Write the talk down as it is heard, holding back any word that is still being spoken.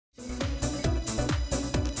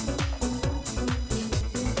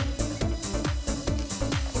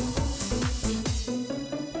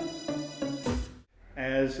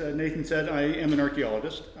as Nathan said, I am an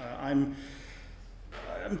archaeologist. I'm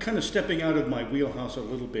kind of stepping out of my wheelhouse a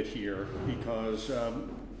little bit here because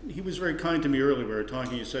he was very kind to me earlier. We were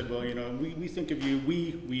talking. He said, "Well, you know, we think of you,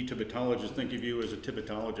 we Tibetologists think of you as a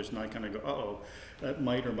Tibetologist," and I kind of go, "Uh-oh, that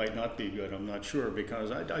might or might not be good. I'm not sure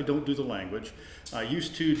because I don't do the language. I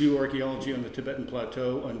used to do archaeology on the Tibetan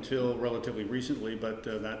Plateau until relatively recently, but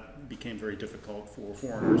that became very difficult for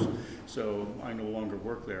foreigners, so I no longer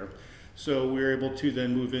work there." So we were able to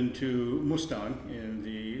then move into Mustang in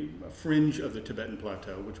the fringe of the Tibetan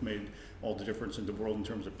Plateau, which made all the difference in the world in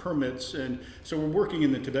terms of permits. And so we're working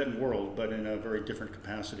in the Tibetan world, but in a very different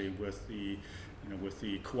capacity with the, with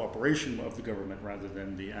the cooperation of the government rather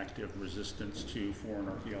than the active resistance to foreign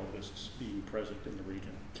archaeologists being present in the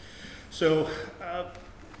region. So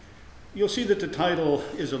you'll see that the title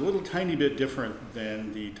is a little tiny bit different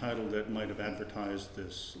than the title that might have advertised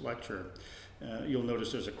this lecture. You'll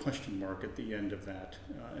notice there's a question mark at the end of that.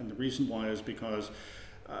 And the reason why is because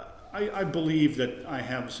I believe that I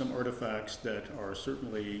have some artifacts that are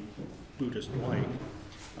certainly Buddhist-like.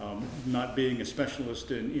 Not being a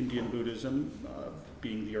specialist in Indian Buddhism,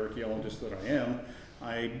 being the archaeologist that I am,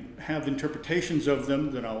 I have interpretations of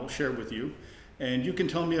them that I'll share with you. And you can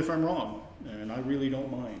tell me if I'm wrong, and I really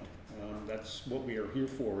don't mind. That's what we are here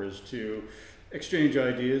for, is to exchange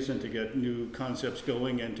ideas and to get new concepts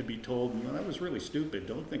going and to be told, that was really stupid,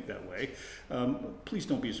 don't think that way. Please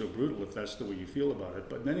don't be so brutal if that's the way you feel about it.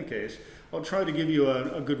 But in any case, I'll try to give you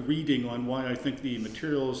a good reading on why I think the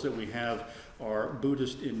materials that we have are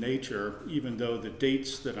Buddhist in nature, even though the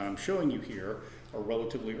dates that I'm showing you here are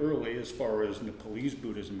relatively early as far as Nepalese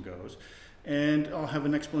Buddhism goes. And I'll have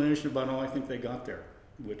an explanation about how I think they got there,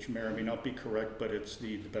 which may or may not be correct, but it's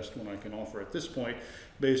the best one I can offer at this point,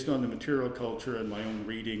 based on the material culture and my own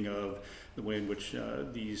reading of the way in which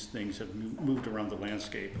these things have moved around the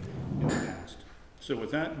landscape in the past. So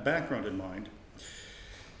with that background in mind,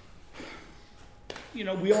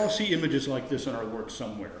 we all see images like this in our work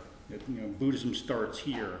somewhere. Buddhism starts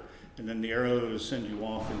here, and then the arrows send you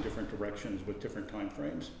off in different directions with different time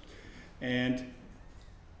frames. And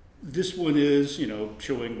this one is,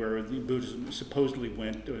 showing where the Buddhism supposedly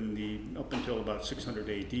went up until about 600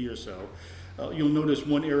 AD or so. You'll notice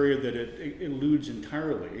one area that it eludes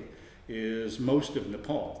entirely is most of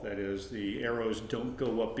Nepal. That is, the arrows don't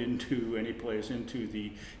go up into any place into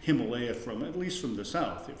the Himalaya at least from the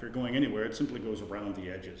south. If you're going anywhere, it simply goes around the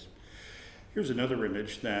edges. Here's another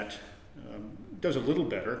image that does a little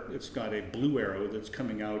better. It's got a blue arrow that's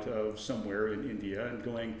coming out of somewhere in India and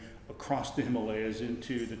going across the Himalayas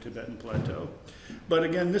into the Tibetan Plateau. But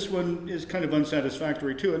again, this one is kind of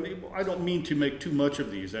unsatisfactory too, and I don't mean to make too much of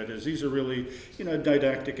these. That is, these are really,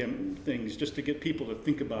 didactic things just to get people to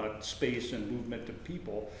think about space and movement of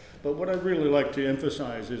people. But what I'd really like to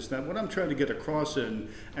emphasize is that what I'm trying to get across in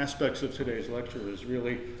aspects of today's lecture is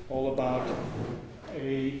really all about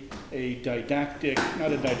a didactic,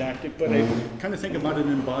 not a didactic, but a kind of think about an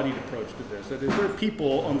embodied approach to this. That is, there are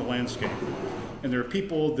people on the landscape, and there are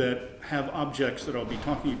people that have objects that I'll be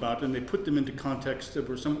talking about, and they put them into contexts that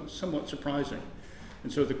were somewhat surprising.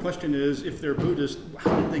 And so the question is, if they're Buddhist,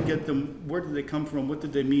 how did they get them? Where did they come from? What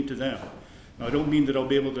did they mean to them? Now, I don't mean that I'll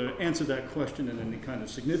be able to answer that question in any kind of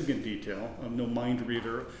significant detail. I'm no mind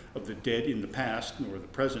reader of the dead in the past, nor the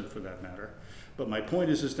present for that matter. But my point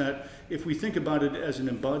is that if we think about it as an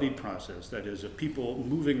embodied process, that is, of people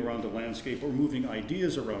moving around the landscape or moving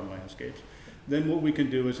ideas around landscapes, then what we can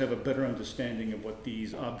do is have a better understanding of what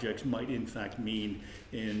these objects might in fact mean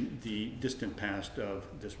in the distant past of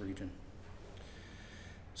this region.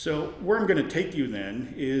 So where I'm going to take you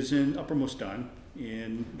then is in Upper Mustang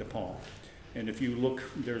in Nepal. And if you look,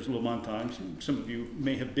 there's Lomantan. Some of you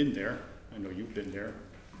may have been there. I know you've been there.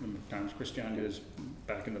 Times Christian is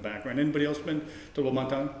back in the background. Anybody else been to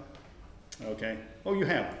Lomantan? Okay. Oh, you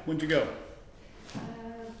have. When'd you go?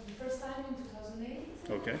 The first time in 2008.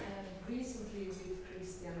 Okay. And recently with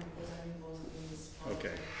Christian because I'm involved in this project.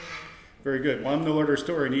 Okay. Very good. Well, I'm no art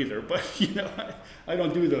historian either, but I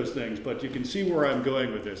don't do those things. But you can see where I'm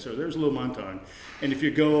going with this. So there's Lomantan. And if you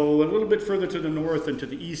go a little bit further to the north and to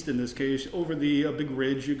the east in this case, over the big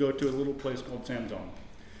ridge, you go to a little place called Samzong.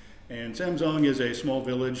 And Samzong is a small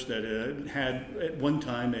village that had at one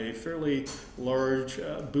time a fairly large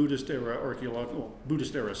Buddhist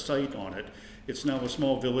era site on it. It's now a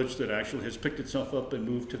small village that actually has picked itself up and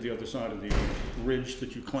moved to the other side of the ridge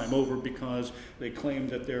that you climb over because they claim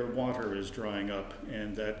that their water is drying up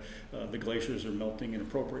and that the glaciers are melting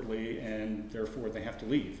inappropriately and therefore they have to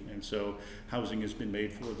leave. And so housing has been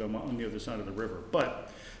made for them on the other side of the river.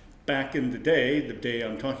 But back in the day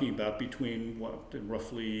I'm talking about, between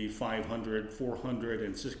roughly 500, 400,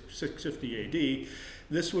 and 650 AD,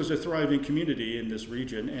 this was a thriving community in this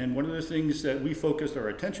region. And one of the things that we focused our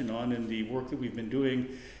attention on in the work that we've been doing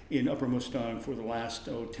in Upper Mustang for the last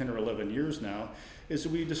 10 or 11 years now is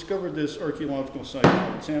that we discovered this archaeological site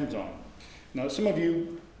called Samzon. Now, some of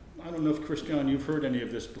you, I don't know if Christian, you've heard any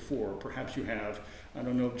of this before. Perhaps you have. I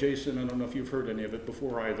don't know, Jason, I don't know if you've heard any of it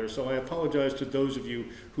before either. So I apologize to those of you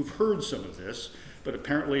who've heard some of this, but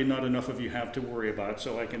apparently not enough of you have to worry about,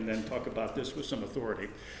 so I can then talk about this with some authority.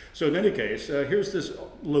 So in any case, here's this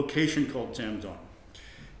location called Samzon.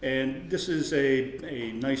 And this is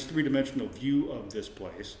a nice three-dimensional view of this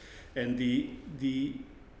place. And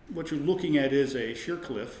what you're looking at is a sheer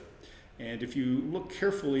cliff. And if you look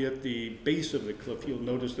carefully at the base of the cliff, you'll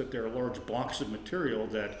notice that there are large blocks of material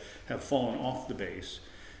that have fallen off the base.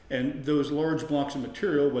 And those large blocks of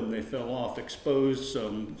material, when they fell off, exposed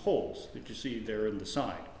some holes that you see there in the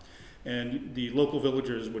side. And the local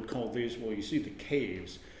villagers would call these, well, you see the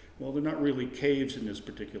caves. Well, they're not really caves in this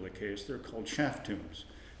particular case. They're called shaft tombs.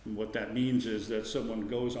 And what that means is that someone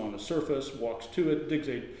goes on the surface, walks to it,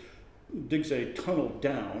 digs a tunnel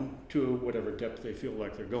down to whatever depth they feel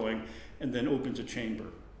like they're going, and then opens a chamber,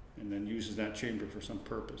 and then uses that chamber for some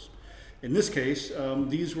purpose. In this case,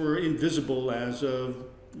 these were invisible as of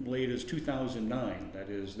late as 2009. That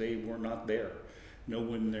is, they were not there. No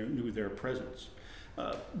one there knew their presence.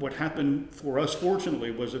 What happened for us,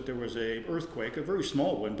 fortunately, was that there was an earthquake, a very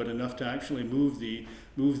small one, but enough to actually move the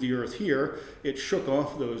earth here. It shook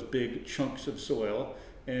off those big chunks of soil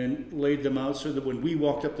and laid them out so that when we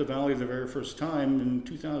walked up the valley the very first time in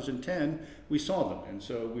 2010, we saw them. And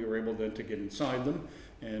so we were able then to get inside them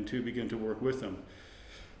and to begin to work with them.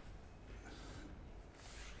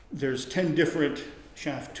 There's 10 different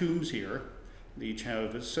shaft tombs here. They each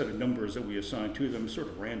have a set of numbers that we assign to them sort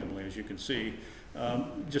of randomly, as you can see,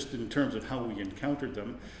 just in terms of how we encountered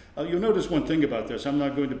them. You'll notice one thing about this. I'm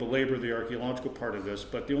not going to belabor the archaeological part of this,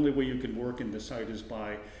 but the only way you can work in this site is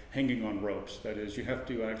by hanging on ropes. That is, you have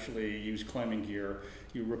to actually use climbing gear,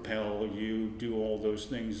 you rappel, you do all those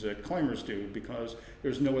things that climbers do, because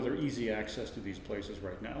there's no other easy access to these places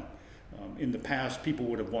right now. In the past, people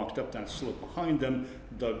would have walked up that slope behind them,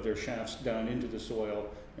 dug their shafts down into the soil,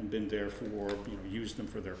 and been there for, used them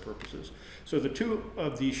for their purposes. So the two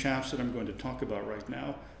of these shafts that I'm going to talk about right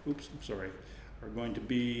now, are going to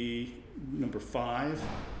be number 5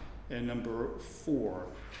 and number 4.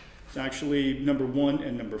 It's actually number 1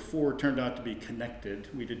 and number 4 turned out to be connected.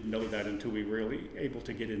 We didn't know that until we were really able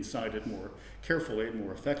to get inside it more carefully,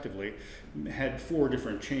 more effectively. It had 4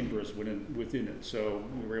 different chambers within it, so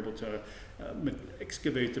we were able to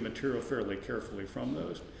excavate the material fairly carefully from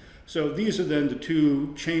those. So these are then the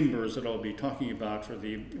 2 chambers that I'll be talking about for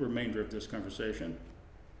the remainder of this conversation.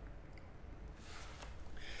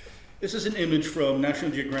 This is an image from National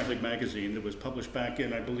Geographic magazine that was published back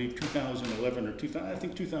in, I believe, 2011 or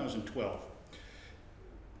 2012.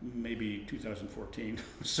 Maybe 2014,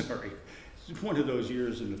 sorry. It's one of those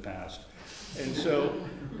years in the past. And so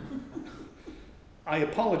I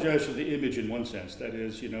apologize for the image in one sense. That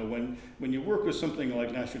is, when you work with something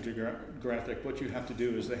like National Geographic, what you have to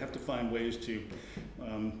do is they have to find ways to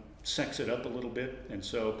sex it up a little bit. And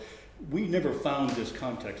so we never found this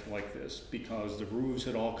context like this because the roofs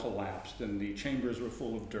had all collapsed and the chambers were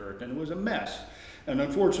full of dirt and it was a mess. And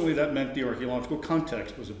unfortunately that meant the archaeological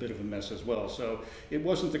context was a bit of a mess as well. So it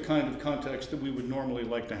wasn't the kind of context that we would normally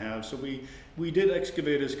like to have. So we did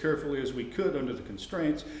excavate as carefully as we could under the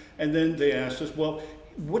constraints. And then they asked us, well,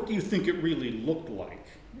 what do you think it really looked like?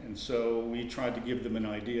 And so we tried to give them an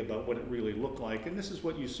idea about what it really looked like. And this is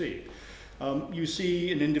what you see. You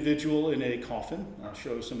see an individual in a coffin. I'll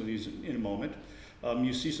show some of these in a moment.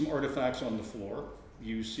 You see some artifacts on the floor.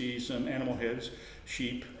 You see some animal heads,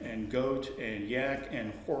 sheep and goat and yak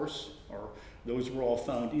and horse. Those were all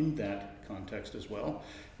found in that context as well.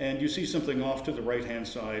 And you see something off to the right-hand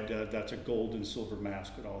side. That's a gold and silver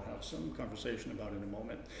mask that I'll have some conversation about in a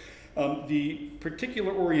moment. The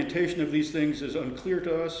particular orientation of these things is unclear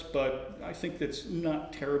to us, but I think that's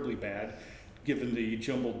not terribly bad given the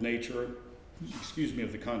jumbled nature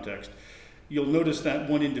of the context. You'll notice that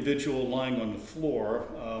one individual lying on the floor,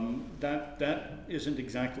 that isn't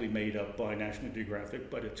exactly made up by National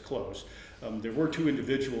Geographic, but it's close. There were 2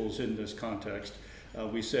 individuals in this context.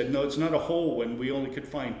 We said, no, it's not a whole one. We only could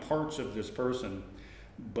find parts of this person,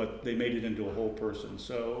 but they made it into a whole person.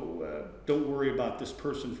 So don't worry about this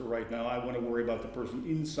person for right now. I want to worry about the person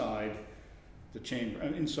inside the chamber,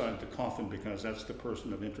 inside the coffin, because that's the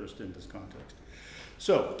person of interest in this context.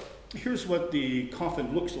 So here's what the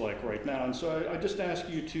coffin looks like right now. And so I just ask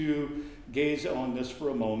you to gaze on this for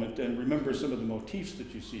a moment and remember some of the motifs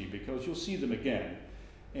that you see, because you'll see them again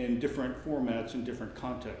in different formats and different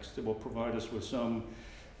contexts that will provide us with some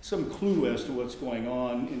clue as to what's going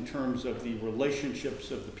on in terms of the relationships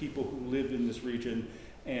of the people who live in this region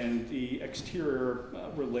and the exterior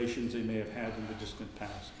relations they may have had in the distant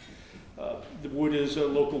past. The wood is a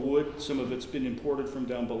local wood. Some of it's been imported from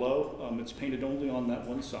down below. It's painted only on that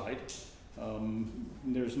one side.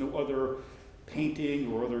 There's no other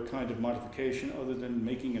painting or other kind of modification other than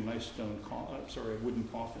making a nice a wooden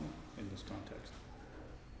coffin in this context.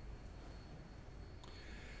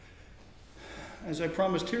 As I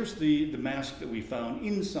promised, here's the mask that we found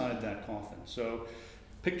inside that coffin. So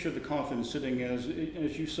picture the coffin sitting as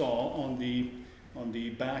you saw on the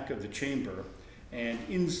back of the chamber, and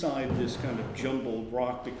inside this kind of jumbled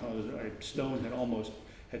rock, because a stone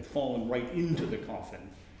had fallen right into the coffin,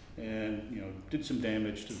 and did some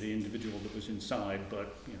damage to the individual that was inside,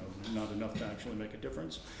 but not enough to actually make a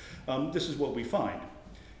difference. This is what we find.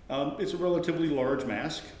 It's a relatively large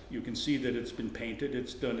mask. You can see that it's been painted.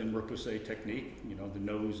 It's done in repoussé technique. The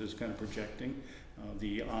nose is kind of projecting.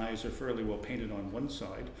 The eyes are fairly well painted on one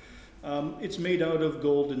side. It's made out of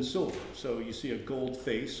gold and silver. So you see a gold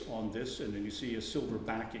face on this, and then you see a silver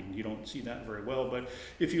backing. You don't see that very well, but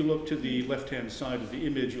if you look to the left-hand side of the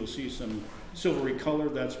image, you'll see some silvery color.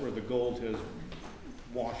 That's where the gold has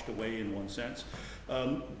washed away in one sense.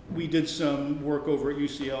 We did some work over at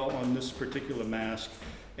UCL on this particular mask,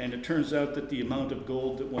 and it turns out that the amount of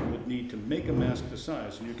gold that one would need to make a mask the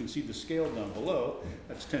size, and you can see the scale down below,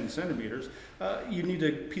 that's 10 centimeters, you need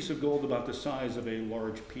a piece of gold about the size of a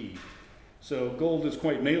large pea. So gold is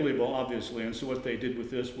quite malleable, obviously, and so what they did with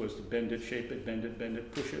this was to bend it, shape it, bend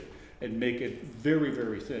it, push it, and make it very,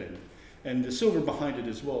 very thin. And the silver behind it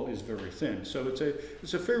as well is very thin. So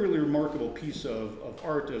it's a fairly remarkable piece of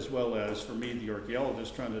art, as well as, for me, the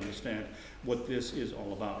archaeologist, trying to understand what this is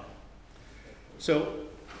all about. So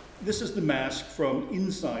this is the mask from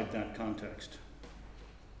inside that context.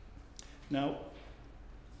 Now,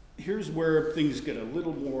 here's where things get a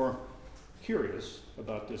little more curious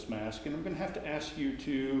about this mask, and I'm going to have to ask you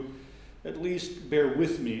to at least bear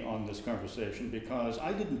with me on this conversation, because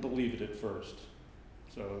I didn't believe it at first.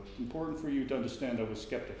 So it's important for you to understand I was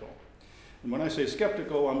skeptical. And when I say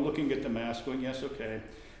skeptical, I'm looking at the mask going, yes, okay.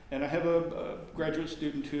 And I have a graduate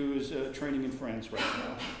student who is training in France right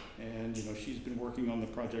now. And she's been working on the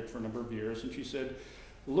project for a number of years, and she said,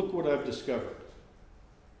 look what I've discovered.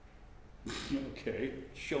 Okay,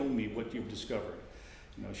 show me what you've discovered.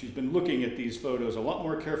 She's been looking at these photos a lot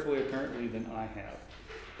more carefully apparently than I have.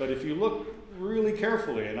 But if you look really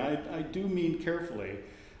carefully, and I do mean carefully,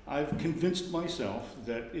 I've convinced myself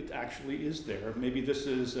that it actually is there. Maybe this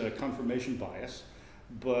is a confirmation bias,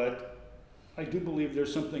 but I do believe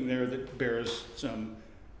there's something there that bears some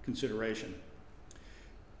consideration.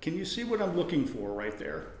 Can you see what I'm looking for right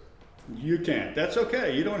there? You can't. That's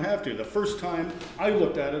okay. You don't have to. The first time I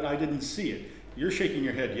looked at it, I didn't see it. You're shaking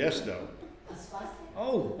your head yes, though. A swastika?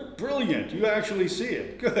 Oh, brilliant. You actually see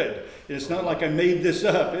it. Good. It's not like I made this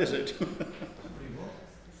up, is it?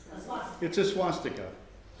 A swastika. It's a swastika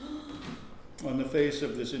on the face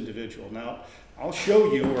of this individual. Now, I'll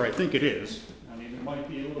show you where I think it is. I mean, it might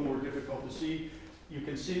be a little more difficult to see. You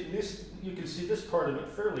can see this part of it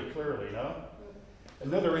fairly clearly, no?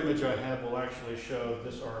 Another image I have will actually show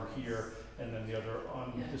this arm here and then the other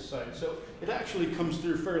on this side. So it actually comes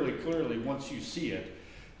through fairly clearly once you see it.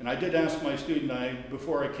 And I did ask my student,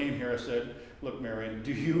 before I came here, I said, look, Marion,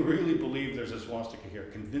 do you really believe there's a swastika here?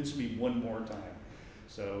 Convince me one more time.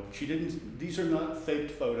 So she didn't, these are not faked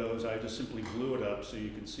photos. I just simply blew it up so you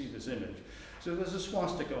can see this image. So there's a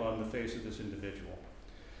swastika on the face of this individual.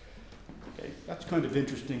 Okay, that's kind of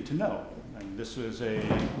interesting to know. And this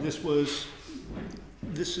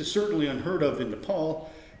is certainly unheard of in Nepal,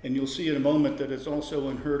 and you'll see in a moment that it's also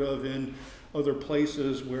unheard of in other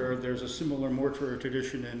places where there's a similar mortuary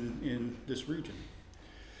tradition in this region.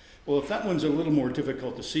 Well, if that one's a little more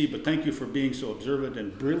difficult to see, but thank you for being so observant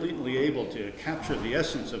and brilliantly able to capture the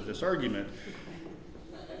essence of this argument,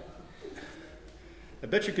 I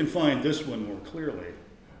bet you can find this one more clearly.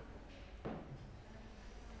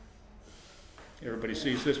 Everybody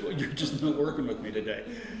sees this? Well, you're just not working with me today.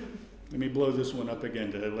 Let me blow this one up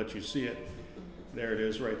again to let you see it. There it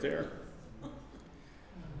is right there.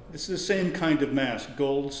 It's the same kind of mask,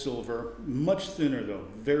 gold, silver, much thinner though,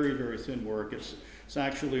 very, very thin work. It's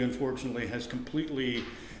actually, unfortunately,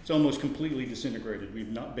 it's almost completely disintegrated.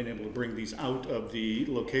 We've not been able to bring these out of the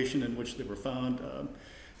location in which they were found.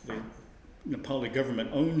 The Nepali government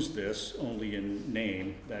owns this only in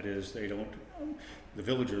name. That is, they don't The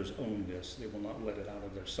villagers own this. They will not let it out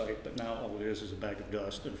of their sight, but now all it is a bag of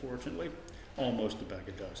dust, unfortunately. Almost a bag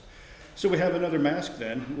of dust. So we have another mask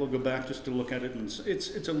then. We'll go back just to look at it, and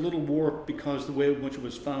it's a little warped because the way in which it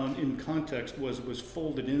was found in context was it was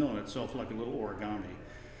folded in on itself like a little origami.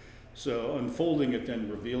 So unfolding it then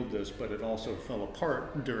revealed this, but it also fell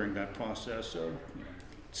apart during that process of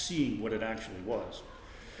seeing what it actually was.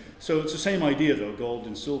 So it's the same idea though, gold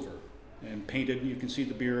and silver. And painted, you can see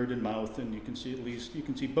the beard and mouth, and you can see you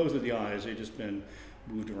can see both of the eyes. They've just been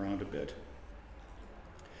moved around a bit.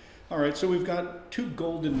 All right, so we've got two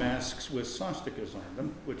golden masks with swastikas on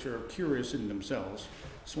them, which are curious in themselves.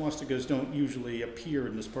 Swastikas don't usually appear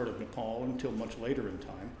in this part of Nepal until much later in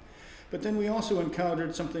time. But then we also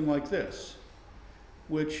encountered something like this,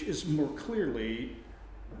 which is more clearly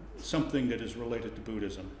something that is related to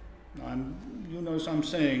Buddhism. You'll notice I'm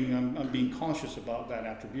saying I'm being cautious about that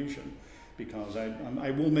attribution, because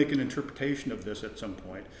I will make an interpretation of this at some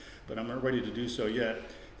point, but I'm not ready to do so yet.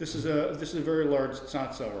 This is a very large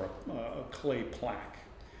tsatsa, or a clay plaque.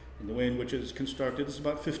 And the way in which it's constructed is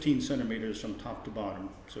about 15 centimeters from top to bottom,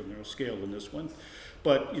 so no scale in this one.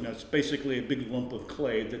 But it's basically a big lump of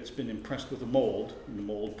clay that's been impressed with a mold, and the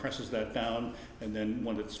mold presses that down, and then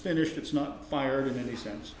when it's finished, it's not fired in any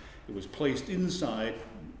sense. It was placed inside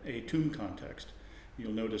a tomb context.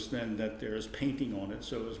 You'll notice then that there's painting on it,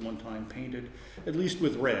 so it was one time painted, at least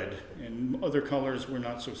with red, and other colors we're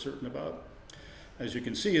not so certain about. As you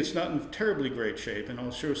can see, it's not in terribly great shape, and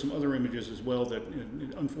I'll show some other images as well that,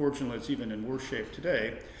 unfortunately, it's even in worse shape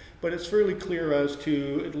today. But it's fairly clear as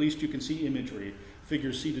to, at least you can see imagery.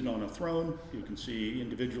 Figures seated on a throne, you can see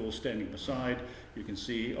individuals standing beside, you can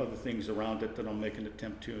see other things around it that I'll make an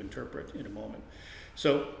attempt to interpret in a moment.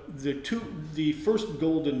 So the first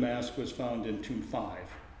golden mask was found in Tomb 5,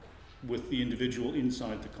 with the individual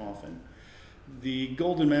inside the coffin. The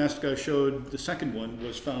golden mask I showed, the second one,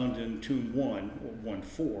 was found in Tomb 1, or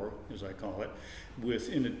 1-4, as I call it,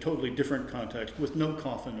 in a totally different context, with no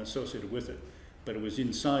coffin associated with it, but it was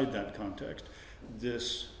inside that context.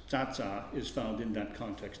 This tsatsa is found in that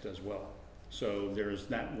context as well. So there's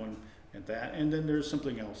that one and that, and then there's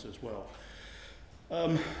something else as well.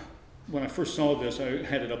 When I first saw this, I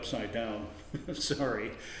had it upside down.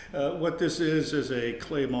 Sorry. What this is a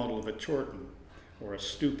clay model of a chorten, or a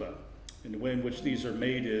stupa. And the way in which these are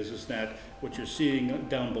made is that what you're seeing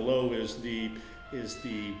down below is the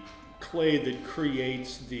clay that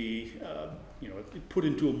creates put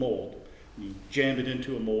into a mold. You jam it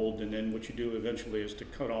into a mold, and then what you do eventually is to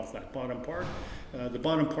cut off that bottom part. The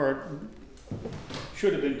bottom part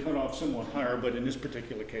should have been cut off somewhat higher, but in this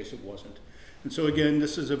particular case it wasn't. And so again,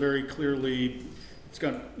 this is a very clearly, it's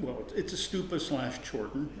a stupa /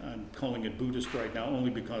 chorten. I'm calling it Buddhist right now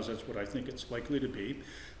only because that's what I think it's likely to be.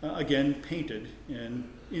 Again, painted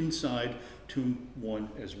inside Tomb 1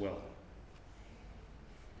 as well.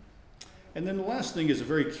 And then the last thing is a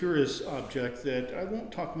very curious object that I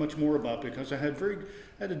won't talk much more about because I had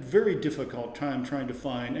a very difficult time trying to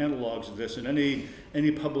find analogs of this in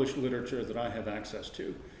any published literature that I have access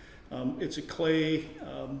to. It's a clay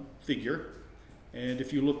figure, and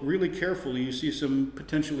if you look really carefully, you see some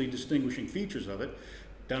potentially distinguishing features of it.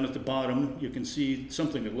 Down at the bottom, you can see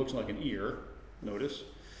something that looks like an ear. Notice.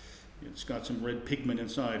 It's got some red pigment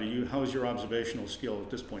inside. How's your observational skill at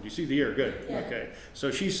this point? You see the ear? Good. Yeah. Okay. So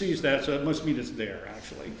she sees that, so it must mean it's there,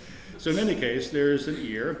 actually. So in any case, there's an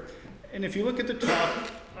ear. And if you look at the top,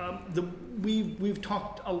 we've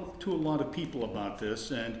talked to a lot of people about this,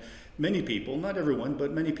 and many people, not everyone,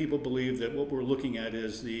 but many people believe that what we're looking at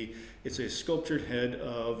is it's a sculptured head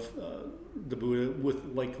of the Buddha with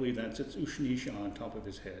likely that's its Ushnisha on top of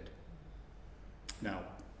his head. Now,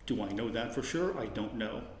 do I know that for sure? I don't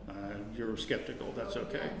know. You're skeptical, that's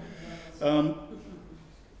okay.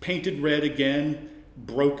 Painted red again,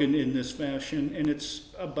 broken in this fashion, and it's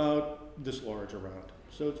about this large around.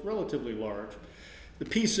 So it's relatively large. The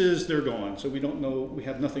pieces, they're gone, so we don't know, we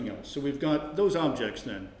have nothing else. So we've got those objects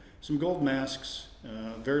then. Some gold masks,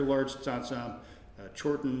 very large tsatsa,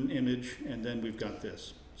 chorten image, and then we've got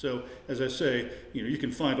this. So, as I say, you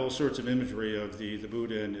can find all sorts of imagery of the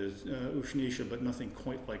Buddha and his Ushnisha, but nothing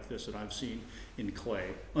quite like this that I've seen in clay,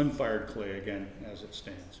 unfired clay again, as it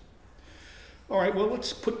stands. All right, well,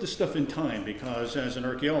 let's put this stuff in time, because as an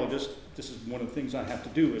archaeologist, this is one of the things I have to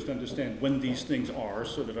do, is to understand when these things are,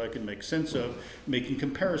 so that I can make sense of making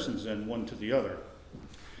comparisons then one to the other.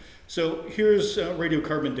 So here's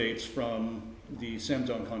radiocarbon dates from the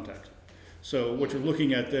Samdong context. So what you're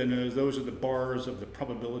looking at then is those are the bars of the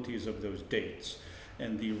probabilities of those dates.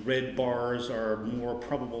 And the red bars are more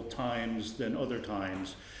probable times than other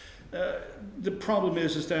times. The problem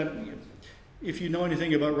is that If you know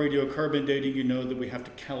anything about radiocarbon dating, you know that we have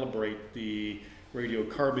to calibrate the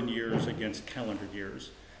radiocarbon years against calendar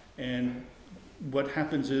years. And what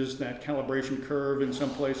happens is that calibration curve in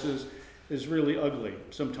some places is really ugly.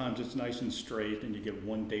 Sometimes it's nice and straight and you get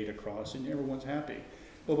one date across and everyone's happy.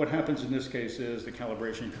 But what happens in this case is the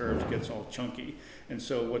calibration curve gets all chunky. And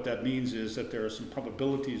so what that means is that there are some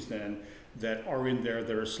probabilities then that are in there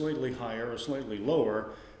that are slightly higher or slightly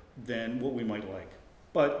lower than what we might like.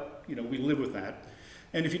 But, you know, we live with that.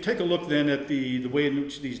 And if you take a look then at the way in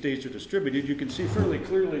which these dates are distributed, you can see fairly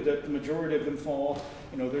clearly that the majority of them fall,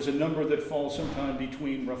 you know, there's a number that falls sometime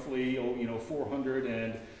between roughly,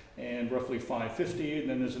 400 and roughly 550, and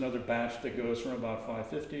then there's another batch that goes from about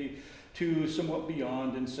 550 to somewhat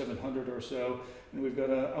beyond in 700 or so, and we've got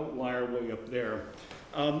an outlier way up there.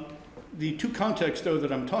 The two contexts, though,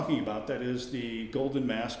 that I'm talking about, that is the golden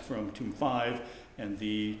mask from Tomb 5 and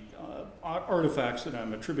the artifacts that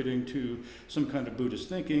I'm attributing to some kind of Buddhist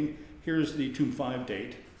thinking. Here's the Tomb 5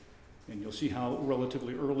 date, and you'll see how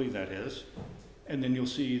relatively early that is, and then you'll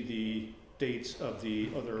see the dates of the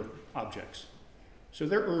other objects. So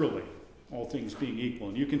they're early, all things being equal,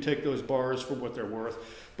 and you can take those bars for what they're worth,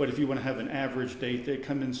 but if you want to have an average date, they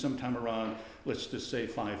come in sometime around, let's just say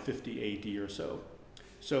 550 AD or so.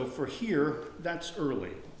 So for here, that's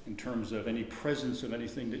early in terms of any presence of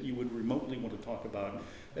anything that you would remotely want to talk about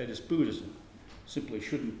that is Buddhism. Simply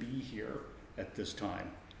shouldn't be here at this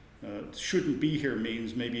time. Shouldn't be here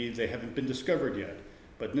means maybe they haven't been discovered yet.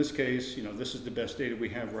 But in this case, you know, this is the best data we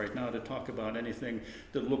have right now to talk about anything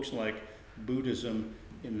that looks like Buddhism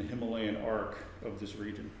in the Himalayan arc of this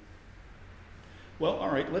region. Well, all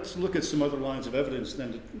right, let's look at some other lines of evidence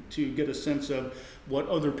then to get a sense of what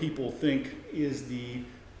other people think is the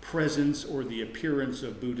presence or the appearance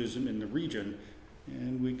of Buddhism in the region.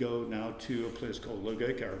 And we go now to a place called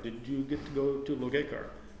Logekar. Did you get to go to Logekar?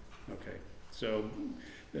 Okay, so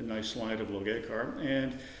a nice slide of Logekar.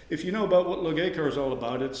 And if you know about what Logekar is all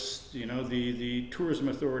about, it's, you know, the tourism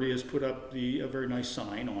authority has put up a very nice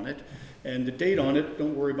sign on it. And the date on it,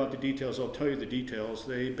 don't worry about the details, I'll tell you the details.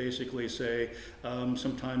 They basically say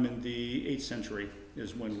sometime in the 8th century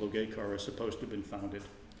is when Logekar is supposed to have been founded.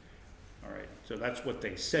 All right, so that's what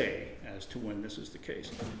they say as to when this is the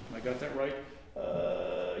case. I got that right?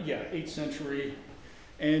 Yeah, 8th century.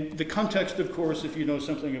 And the context, of course, if you know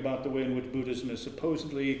something about the way in which Buddhism has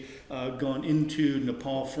supposedly gone into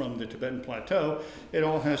Nepal from the Tibetan plateau, it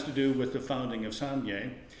all has to do with the founding of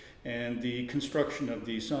Samye and the construction of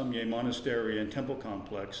the Samye monastery and temple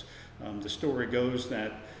complex. The story goes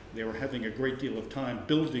that they were having a great deal of time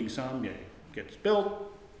building Samye. Gets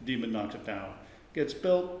built, demon knocks it down. Gets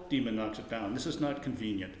built, demon knocks it down. This is not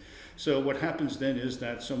convenient. So what happens then is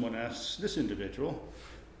that someone asks this individual,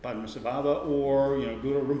 Padmasambhava or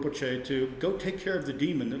Guru Rinpoche, to go take care of the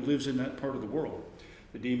demon that lives in that part of the world.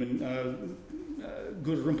 The demon,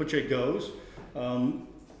 Guru Rinpoche goes,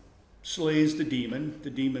 slays the demon. The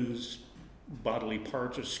demon's bodily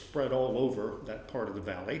parts are spread all over that part of the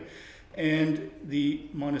valley, and the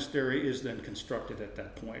monastery is then constructed at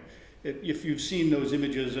that point. If you've seen those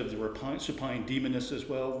images of the supine demoness as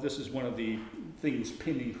well, this is one of the things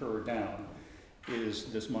pinning her down, is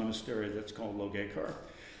this monastery that's called Logekar.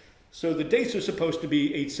 So the dates are supposed to be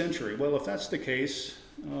 8th century. Well, if that's the case,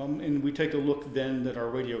 and we take a look then at our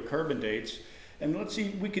radiocarbon dates, and let's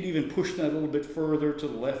see, we could even push that a little bit further to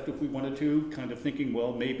the left if we wanted to, kind of thinking,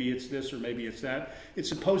 well, maybe it's this or maybe it's that. It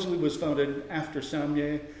supposedly was founded after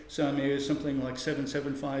Samye. Samye is something like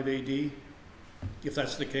 775 AD. If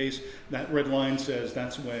that's the case, that red line says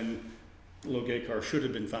that's when Logekar should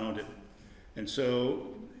have been founded. And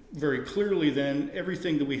so very clearly then,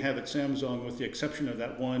 everything that we have at Samsung, with the exception of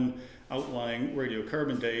that one outlying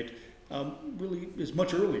radiocarbon date, really is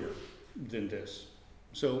much earlier than this.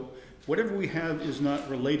 So whatever we have is not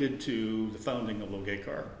related to the founding of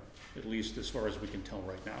Logekar, at least as far as we can tell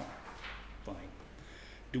right now. Fine.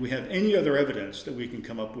 Do we have any other evidence that we can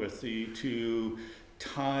come up with to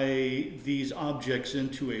tie these objects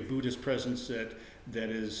into a Buddhist presence that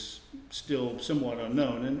is still somewhat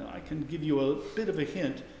unknown? And I can give you a bit of a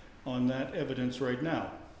hint on that evidence right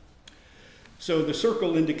now. So the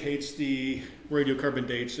circle indicates the radiocarbon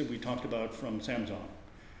dates that we talked about from Samsung.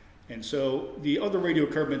 And so the other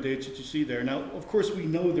radiocarbon dates that you see there, now of course we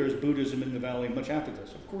know there's Buddhism in the valley much after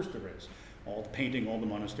this, of course there is. All the painting, all the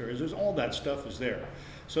monasteries, there's all that stuff is there.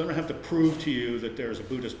 So I don't have to prove to you that there's a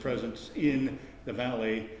Buddhist presence in the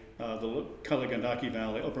valley, the Kaligandaki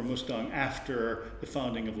Valley, Upper Mustang, after the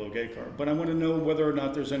founding of Logekar. But I want to know whether or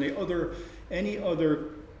not there's any other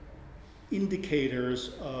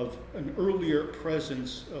indicators of an earlier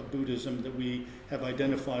presence of Buddhism that we have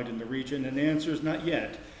identified in the region, and the answer is not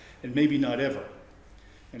yet. and maybe not ever.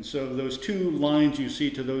 And so those two lines you see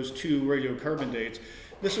to those two radiocarbon dates,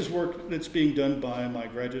 this is work that's being done by my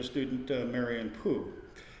graduate student, Marianne Poo.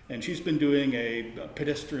 And she's been doing a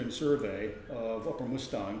pedestrian survey of Upper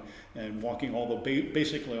Mustang and walking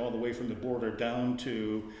basically all the way from the border down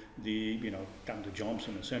to down to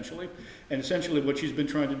Johnson, essentially. And essentially what she's been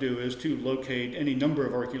trying to do is to locate any number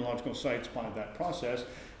of archaeological sites by that process.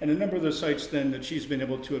 And a number of the sites then that she's been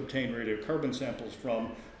able to obtain radiocarbon samples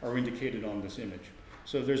from are indicated on this image.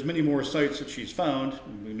 So there's many more sites that she's found,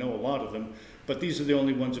 and we know a lot of them, but these are the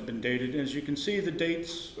only ones that have been dated. And as you can see, the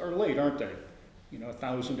dates are late, aren't they?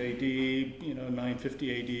 1000 AD,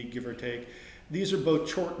 950 AD, give or take. These are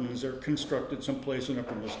both Chortens. They're constructed someplace in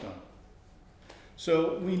Upper Mustang.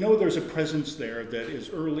 So we know there's a presence there that is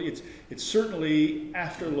early. It's certainly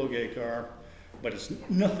after Logekar, but it's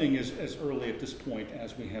nothing as early at this point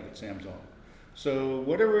as we have at Samzong. So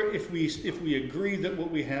if we agree that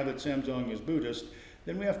what we have at Samzong is Buddhist,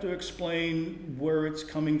 then we have to explain where it's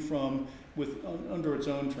coming from under its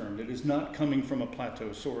own term. It is not coming from a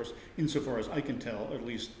plateau source, insofar as I can tell. At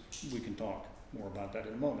least we can talk more about that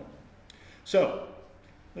in a moment. So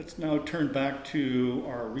let's now turn back to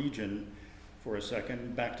our region for a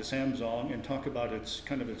second, back to Samzong, and talk about its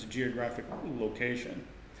geographic location.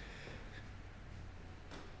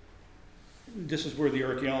 This is where the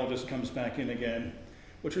archaeologist comes back in again.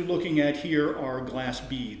 What you're looking at here are glass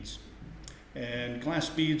beads. And glass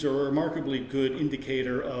beads are a remarkably good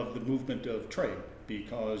indicator of the movement of trade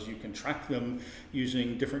because you can track them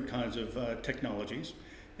using different kinds of technologies.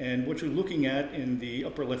 And what you're looking at in the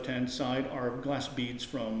upper left-hand side are glass beads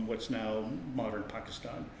from what's now modern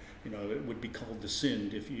Pakistan. It would be called the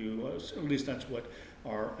Sindh, at least that's what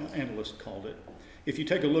our analyst called it. If you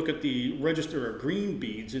take a look at the register of green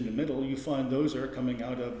beads in the middle, you find those are coming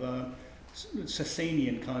out of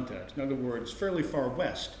Sasanian context. In other words, fairly far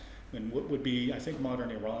west in what would be, I think,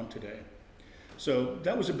 modern Iran today. So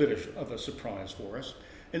that was a bit of a surprise for us.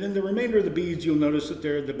 And then the remainder of the beads, you'll notice that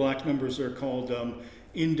the black numbers are called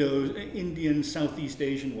Indian Southeast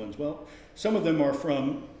Asian ones. Well, some of them are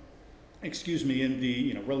from, in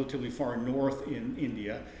the relatively far north in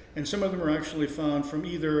India, and some of them are actually found from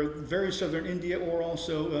either very southern India or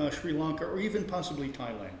also Sri Lanka or even possibly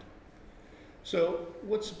Thailand. So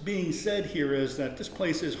what's being said here is that this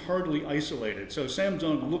place is hardly isolated. So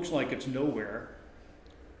Samzong looks like it's nowhere,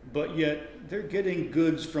 but yet they're getting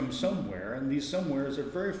goods from somewhere, and these somewheres are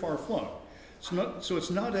very far flung. So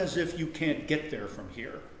it's not as if you can't get there from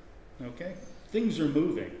here, okay? Things are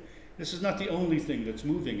moving. This is not the only thing that's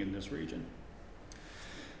moving in this region.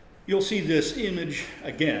 You'll see this image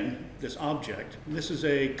again, this object. This is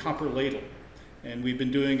a copper ladle. And we've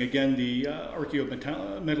been doing, again, the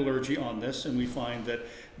archaeometallurgy on this, and we find that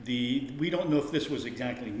we don't know if this was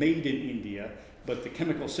exactly made in India, but the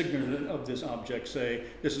chemical signatures of this object say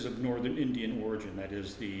this is of northern Indian origin. That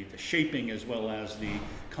is, the shaping as well as the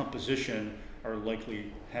composition are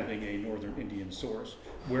likely having a northern Indian source.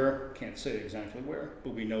 Where, can't say exactly where,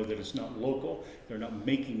 but we know that it's not local. They're not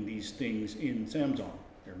making these things in Samzong.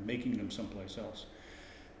 They're making them someplace else.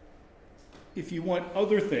 If you want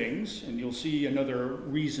other things, and you'll see another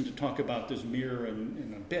reason to talk about this mirror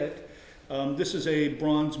in a bit, this is a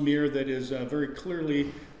bronze mirror that is very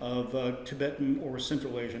clearly of Tibetan or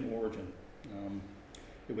Central Asian origin.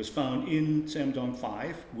 It was found in Samdong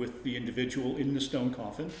 5 with the individual in the stone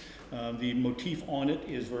coffin. The motif on it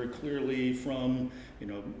is very clearly from,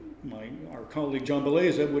 our colleague John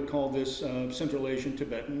Beleza would call this Central Asian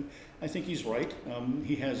Tibetan. I think he's right.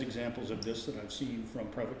 He has examples of this that I've seen from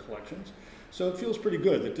private collections. So it feels pretty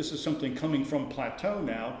good that this is something coming from plateau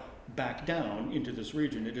now back down into this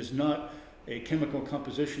region. It is not a chemical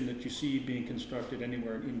composition that you see being constructed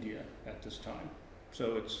anywhere in India at this time.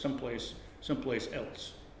 So it's someplace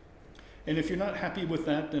else. And if you're not happy with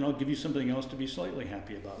that, then I'll give you something else to be slightly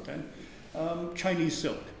happy about then. Chinese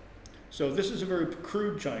silk. So this is a very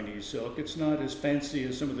crude Chinese silk. It's not as fancy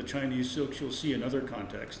as some of the Chinese silks you'll see in other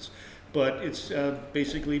contexts. But it's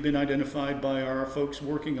basically been identified by our folks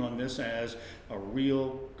working on this as a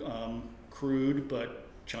real crude but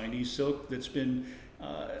Chinese silk that's been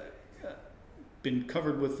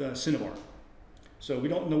covered with cinnabar. So we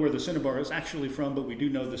don't know where the cinnabar is actually from, but we do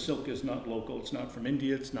know the silk is not local. It's not from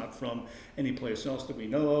India. It's not from any place else that we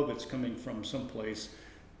know of. It's coming from someplace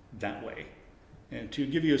that way. And to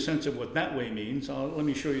give you a sense of what that way means, let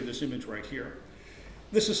me show you this image right here.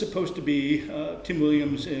 This is supposed to be, Tim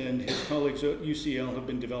Williams and his colleagues at UCL have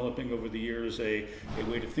been developing over the years a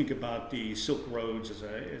way to think about the Silk Roads as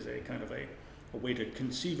a kind of a way to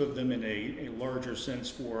conceive of them in a larger sense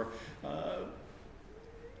for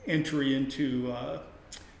entry into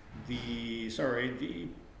the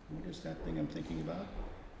What is that thing I'm thinking about?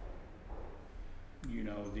 You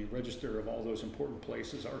know, the register of all those important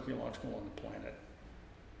places archaeological on the planet.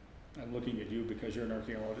 I'm looking at you because you're an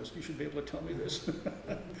archaeologist. You should be able to tell me this.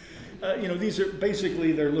 You know, these are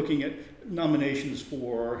basically, they're looking at nominations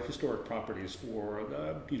for historic properties for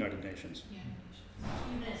the United Nations. Yeah.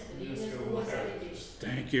 UNESCO was heritage.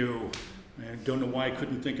 Thank you. I don't know why I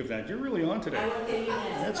couldn't think of that. You're really on today. I want the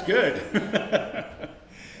UNESCO. That's good.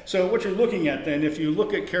 So what you're looking at then, if you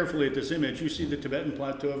look at carefully at this image, you see the Tibetan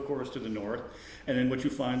Plateau, of course, to the north, and then what you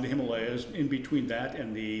find, the Himalayas, in between that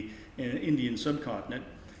and the Indian subcontinent.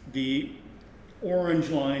 The orange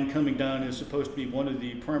line coming down is supposed to be one of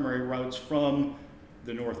the primary routes from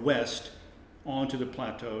the northwest onto the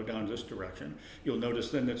plateau down this direction. You'll notice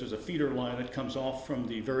then that there's a feeder line that comes off from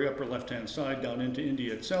the very upper left-hand side down into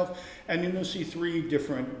India itself, and you'll see 3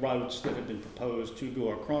 different routes that have been proposed to go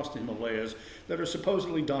across the Himalayas that are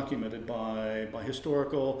supposedly documented by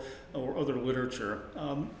historical or other literature.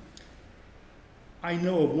 I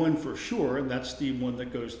know of one for sure, and that's the one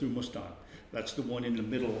that goes through Mustang. That's the one in the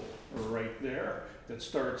middle right there that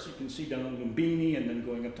starts, you can see down in Lumbini and then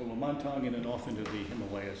going up to Lamantang and then off into the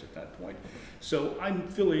Himalayas at that point. So I'm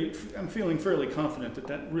feeling fairly confident that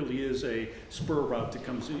that really is a spur route that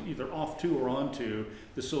comes either off to or onto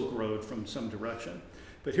the Silk Road from some direction.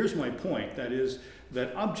 But here's my point, that is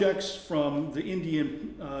that objects from the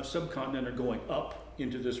Indian subcontinent are going up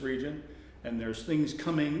into this region, and there's things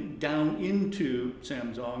coming down into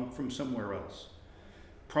Samsung from somewhere else.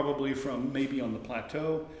 Probably from maybe on the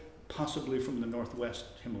plateau, possibly from the northwest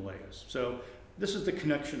Himalayas. So this is the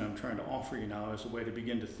connection I'm trying to offer you now as a way to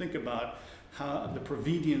begin to think about how the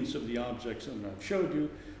provenience of the objects that I've showed you,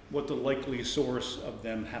 what the likely source of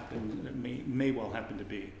them may well happen to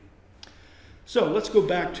be. So let's go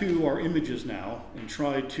back to our images now and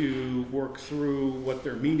try to work through what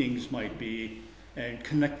their meanings might be and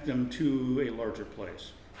connect them to a larger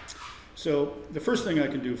place. So the first thing I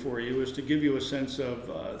can do for you is to give you a sense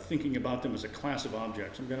of thinking about them as a class of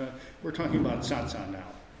objects. We're talking about satsa now,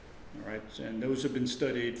 all right? And those have been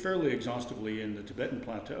studied fairly exhaustively in the Tibetan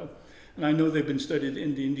Plateau. And I know they've been studied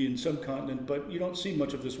in the Indian subcontinent, but you don't see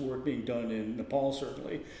much of this work being done in Nepal,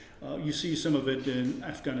 certainly. You see some of it in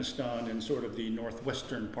Afghanistan and sort of the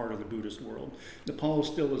northwestern part of the Buddhist world. Nepal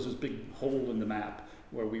still is this big hole in the map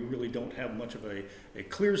where we really don't have much of a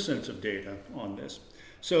clear sense of data on this.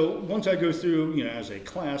 So once I go through, you know, as a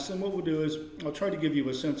class, then what we'll do is I'll try to give you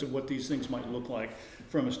a sense of what these things might look like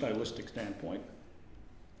from a stylistic standpoint.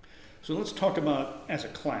 So let's talk about as a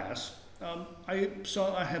class. I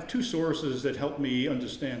have 2 sources that help me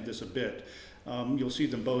understand this a bit. You'll see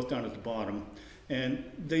them both down at the bottom. And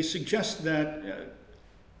they suggest that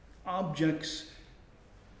objects,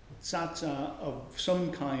 satsa of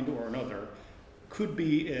some kind or another, could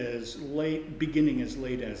be beginning as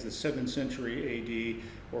late as the 7th century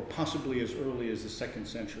AD or possibly as early as the 2nd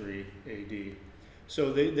century AD.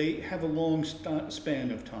 So they have a long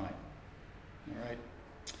span of time, all right?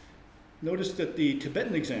 Notice that the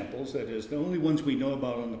Tibetan examples, that is, the only ones we know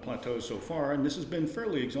about on the plateau so far, and this has been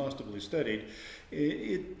fairly exhaustively studied,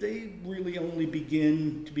 they really only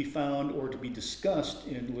begin to be found or to be discussed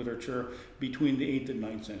in literature between the 8th and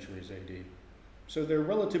 9th centuries AD. So they're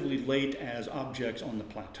relatively late as objects on the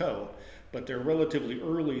plateau, but they're relatively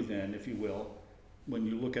early then, if you will, when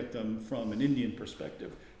you look at them from an Indian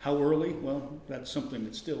perspective. How early? Well, that's something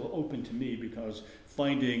that's still open to me because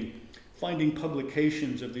finding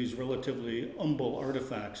publications of these relatively humble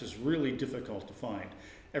artifacts is really difficult to find.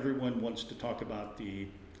 Everyone wants to talk about the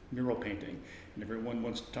mural painting, and everyone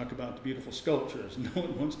wants to talk about the beautiful sculptures. No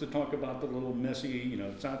one wants to talk about the little messy, you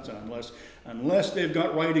know, tsatsa, unless they've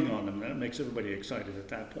got writing on them. That makes everybody excited at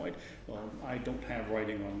that point. Well, I don't have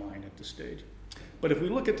writing on mine at this stage. But if we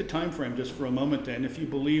look at the time frame just for a moment then, if you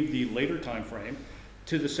believe the later time frame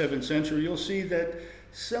to the 7th century, you'll see that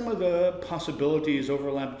some of the possibilities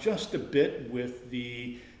overlap just a bit with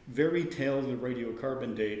the very tail of the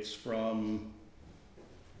radiocarbon dates from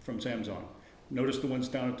Samsung. Notice the ones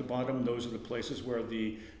down at the bottom, those are the places where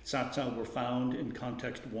the tsatsa were found in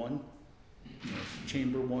context 1, you know,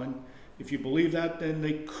 chamber 1. If you believe that, then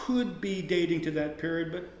they could be dating to that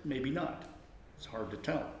period, but maybe not. It's hard to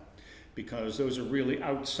tell because those are really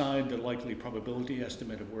outside the likely probability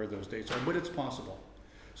estimate of where those dates are, but it's possible.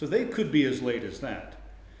 So they could be as late as that.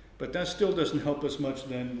 But that still doesn't help us much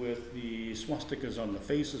then with the swastikas on the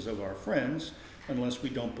faces of our friends, unless we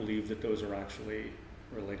don't believe that those are actually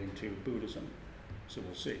relating to Buddhism. So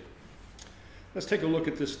we'll see. Let's take a look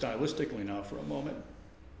at this stylistically now for a moment.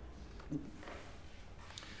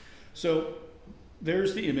 So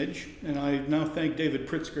there's the image, and I now thank David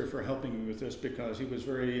Pritzker for helping me with this because he was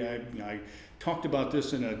very, I talked about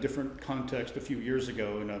this in a different context a few years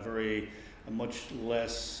ago in a much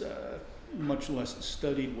less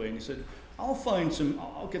studied way, and he said,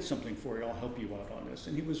 I'll get something for you, I'll help you out on this.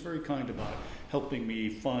 And he was very kind about helping me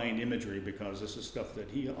find imagery because this is stuff that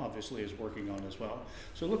he obviously is working on as well.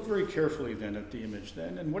 So look very carefully then at the image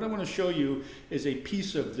then. And what I want to show you is a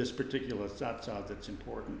piece of this particular tsaatsa that's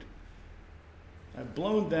important. I've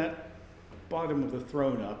blown that bottom of the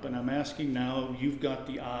throne up, and I'm asking now, you've got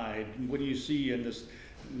the eye, what do you see in this?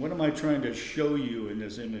 What am I trying to show you in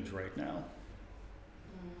this image right now?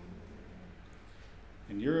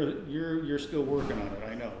 And you're still working on it,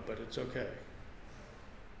 I know, but it's okay.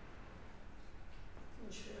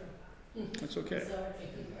 Sure. That's okay. Sorry.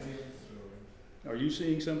 Are you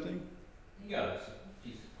seeing something? You got a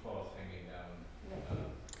piece of cloth hanging down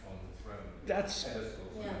on the throne. That's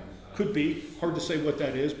Yeah. could be hard to say what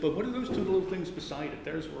that is, but what are those two little things beside it?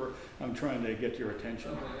 There's where I'm trying to get your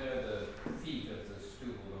attention. Well, they're the feet of the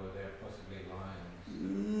stool, or they're possibly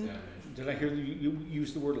lions. Damaged. Did I hear you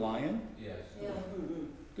use the word lion? Yes. Yeah.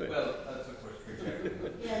 Good. Well, that's of course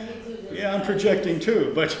projecting. Yeah, me too. Yeah, I'm projecting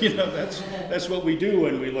too, but that's what we do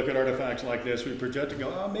when we look at artifacts like this. We project and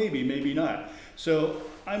go, oh, maybe, maybe not. So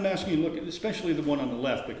I'm asking you to look at especially the one on the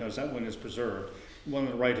left because that one is preserved. The one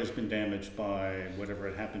on the right has been damaged by whatever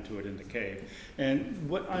had happened to it in the cave. And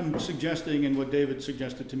what I'm suggesting and what David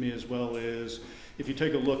suggested to me as well is if you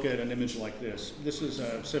take a look at an image like this, this is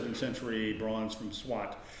a 7th century bronze from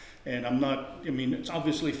Swat. And it's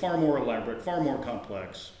obviously far more elaborate, far more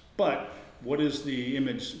complex, but what is the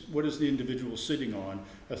image, what is the individual sitting on?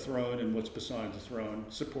 A throne, and what's beside the throne?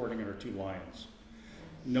 Supporting it are two lions.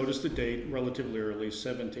 Notice the date, relatively early,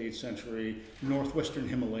 7th to 8th century, northwestern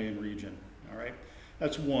Himalayan region, all right?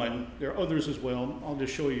 That's one. There are others as well. I'll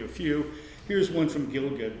just show you a few. Here's one from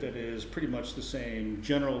Gilgit that is pretty much the same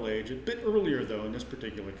general age, a bit earlier though in this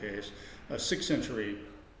particular case, 6th century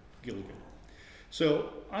Gilgit. So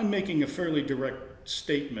I'm making a fairly direct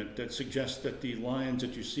statement that suggests that the lions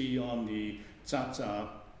that you see on the tsaatsa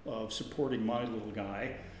of supporting my little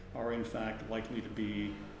guy are in fact likely to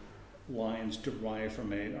be lions derived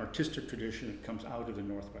from an artistic tradition that comes out of the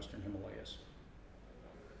northwestern Himalayas.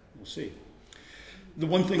 We'll see. The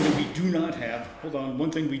one thing that we do not have,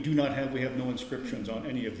 we have no inscriptions on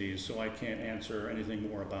any of these, so I can't answer anything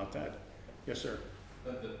more about that. Yes, sir?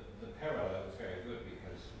 But the parallel is very good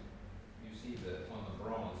because you see that on the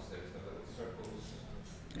bronze there's the little circles,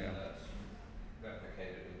 Yeah. and that's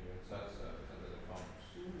replicated in your tsaatsa with the little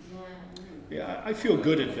bumps. Yeah, I feel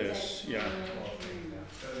good at this, yeah.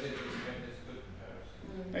 So it's a good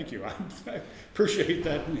comparison. Thank you. I appreciate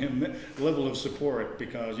that level of support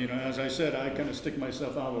because, as I said, I kind of stick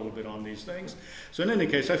myself out a little bit on these things. So in any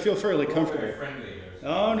case, I feel fairly comfortable. Very friendly here.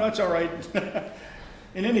 Oh, no, it's all right.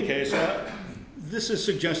 In any case, this is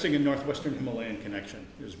suggesting a northwestern Himalayan connection,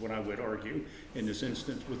 is what I would argue in this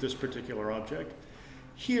instance with this particular object.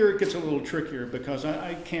 Here it gets a little trickier because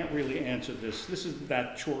I can't really answer this. This is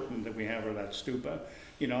that chorten that we have, or that stupa.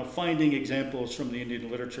 Finding examples from the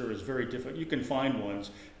Indian literature is very difficult. You can find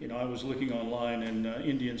ones. I was looking online and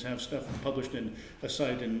Indians have stuff published in a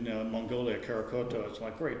site in Mongolia, Karakota. It's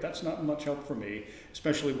like, great, that's not much help for me,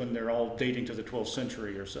 especially when they're all dating to the 12th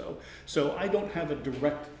century or so. So I don't have a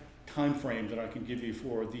direct time frame that I can give you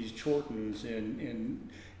for these chortens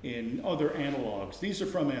in other analogs.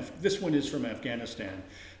 This one is from Afghanistan.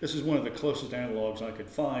 This is one of the closest analogs I could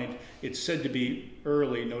find. It's said to be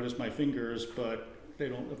early, notice my fingers, but they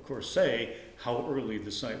don't, of course, say how early the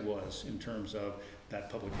site was in terms of that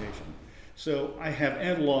publication. So I have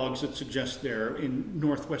analogs that suggest they're in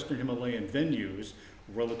northwestern Himalayan venues,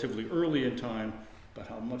 relatively early in time, but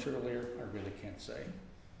how much earlier, I really can't say.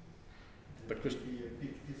 There could be a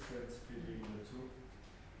big difference between the two.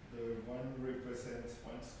 The one represents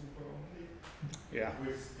one stupa only, Yeah.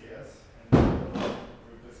 with stairs, and the other one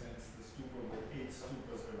represents the stupa with 8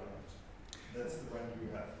 stupas around. That's the one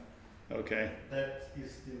you have. Okay. That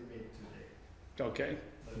is still made today. Okay.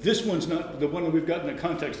 This one's not, the one that we've got in the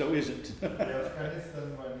context though isn't. The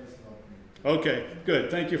Afghanistan one is not made. Okay,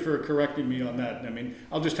 good. Thank you for correcting me on that.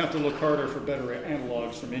 I'll just have to look harder for better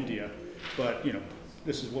analogs from India, but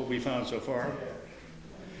this is what we found so far.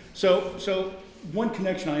 So one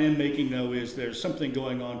connection I am making though is there's something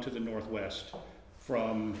going on to the northwest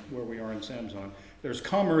from where we are in Samson. There's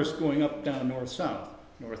commerce going up, down, north-south.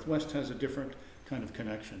 Northwest has a different kind of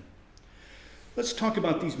connection. Let's talk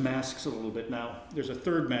about these masks a little bit now. There's a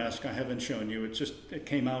third mask I haven't shown you. It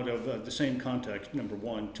came out of the same context, number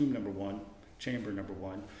one, tomb number one, chamber number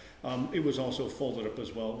one. It was also folded up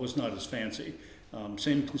as well. It was not as fancy.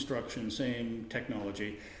 Same construction, same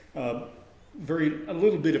technology. A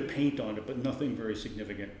little bit of paint on it, but nothing very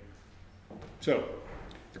significant. So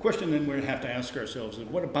the question then we have to ask ourselves is,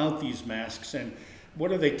 what about these masks, and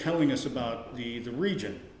what are they telling us about the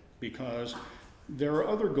region? Because there are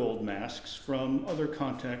other gold masks from other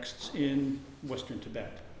contexts in Western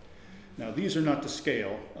Tibet. Now, these are not to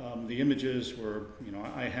scale. The images were,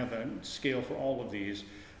 I have a scale for all of these.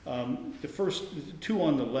 The two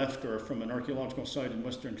on the left are from an archaeological site in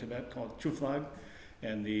Western Tibet called Chuflag,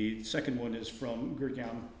 and the second one is from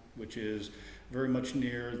Gurgyam, which is very much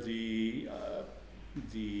near the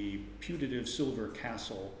putative silver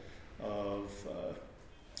castle of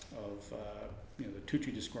the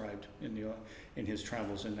Tucci described in his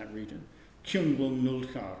travels in that region. Kyungwung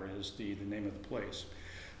Nulkar is the name of the place.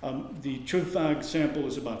 The Chuflag sample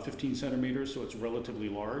is about 15 centimeters, so it's relatively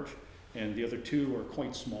large, and the other two are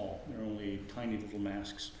quite small. They're only tiny little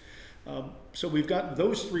masks. So we've got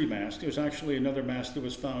those three masks. There's actually another mask that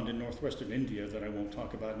was found in northwestern India that I won't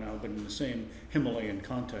talk about now, but in the same Himalayan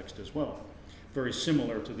context as well. Very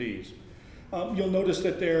similar to these. You'll notice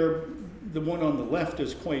that the one on the left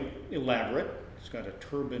is quite elaborate. It's got a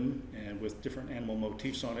turban and with different animal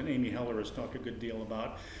motifs on it. Amy Heller has talked a good deal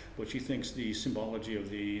about what she thinks the symbology of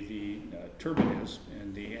the turban is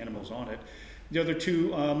and the animals on it. The other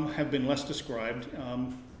two have been less described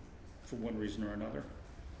for one reason or another.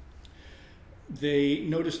 They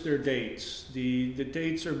notice their dates. The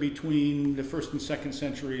dates are between the 1st and 2nd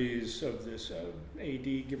centuries of this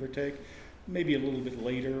AD, give or take. Maybe a little bit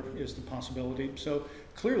later is the possibility. So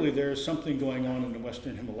clearly there's something going on in the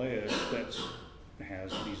Western Himalayas that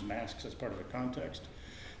has these masks as part of the context.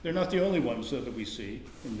 They're not the only ones that we see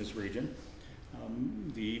in this region.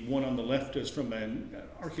 The one on the left is from an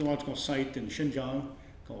archaeological site in Xinjiang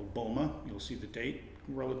called Boma. You'll see the date,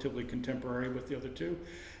 relatively contemporary with the other two.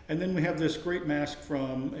 And then we have this great mask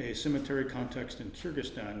from a cemetery context in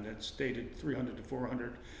Kyrgyzstan that's dated 300 to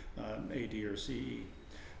 400 AD or CE.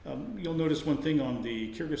 You'll notice one thing on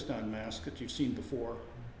the Kyrgyzstan mask that you've seen before.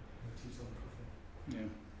 Yeah,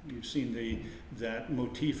 you've seen that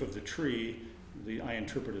motif of the tree. I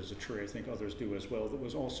interpret as a tree. I think others do as well. That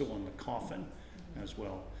was also on the coffin as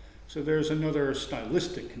well. So there's another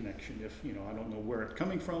stylistic connection. If I don't know where it's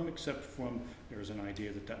coming from, except from there's an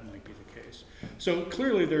idea that might be the case. So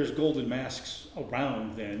clearly there's golden masks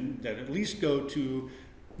around then that at least go to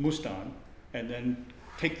Mustang and then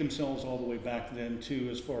take themselves all the way back then to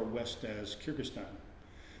as far west as Kyrgyzstan.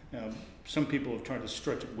 Now, some people have tried to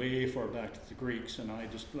stretch it way far back to the Greeks, and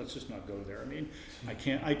let's just not go there. I mean, I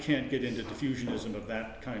can't get into diffusionism of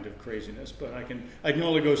that kind of craziness, but I can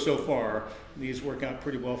only go so far. These work out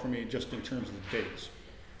pretty well for me just in terms of the dates.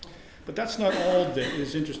 But that's not all that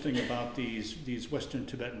is interesting about these Western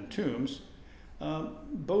Tibetan tombs.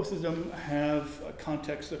 Both of them have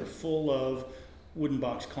contexts that are full of wooden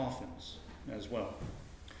box coffins as well.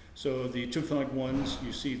 So the Chuflag ones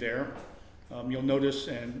you see there, you'll notice,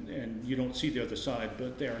 and you don't see the other side,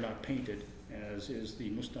 but they are not painted, as is the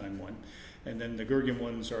Mustang one. And then the Gurgyam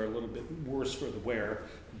ones are a little bit worse for the wear,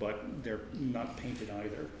 but they're not painted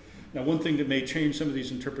either. Now, one thing that may change some of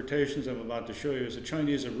these interpretations I'm about to show you is the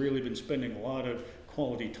Chinese have really been spending a lot of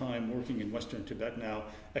quality time working in Western Tibet now,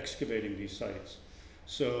 excavating these sites.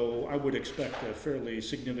 So I would expect a fairly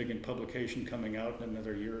significant publication coming out in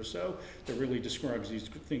another year or so that really describes these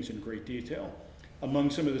things in great detail. Among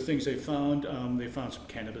some of the things they found some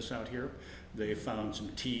cannabis out here. They found some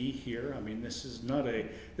tea here. I mean, this is not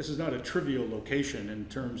a trivial location in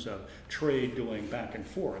terms of trade going back and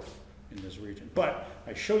forth in this region. But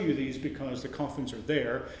I show you these because the coffins are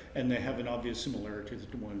there and they have an obvious similarity to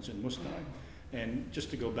the ones in Mustang. And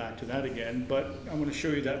just to go back to that again, but I'm going to show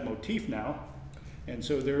you that motif now. And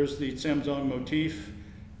so there's the Tsamzong motif.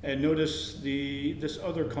 And notice this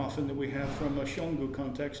other coffin that we have from a Xiongnu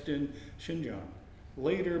context in Xinjiang.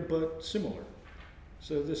 Later, but similar.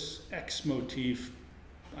 So this X motif,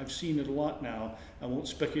 I've seen it a lot now. I won't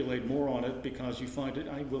speculate more on it because you find it,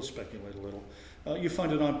 I will speculate a little. You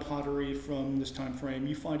find it on pottery from this time frame.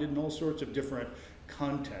 You find it in all sorts of different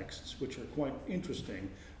contexts, which are quite interesting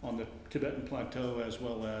on the Tibetan plateau as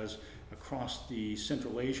well as across the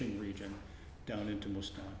Central Asian region down into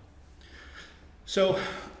Mustang. So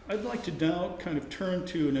I'd like to now kind of turn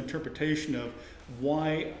to an interpretation of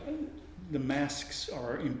why the masks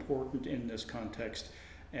are important in this context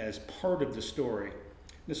as part of the story.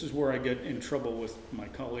 This is where I get in trouble with my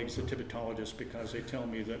colleagues, the Tibetologists, because they tell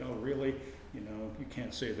me that, oh, really? You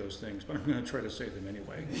can't say those things, but I'm going to try to say them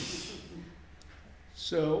anyway.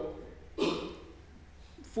 So,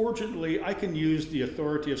 fortunately, I can use the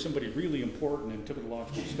authority of somebody really important in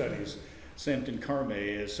Tibetological studies Samten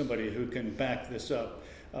Karme as somebody who can back this up.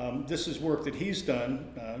 This is work that he's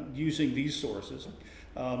done using these sources.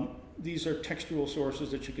 These are textual sources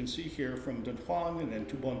that you can see here from Dun Huang and then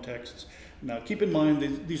two Bon texts. Now keep in mind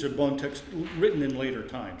that these are Bon texts written in later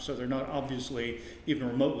times, so they're not obviously even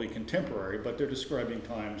remotely contemporary, but they're describing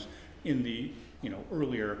times in the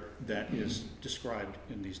earlier that is described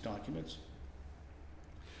in these documents.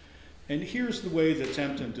 And here's the way that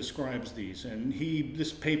Samten describes these, and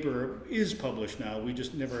this paper is published now. We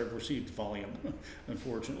just never have received the volume,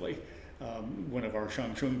 unfortunately, one of our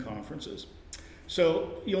Shangchun conferences.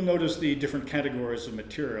 So you'll notice the different categories of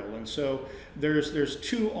material, and so there's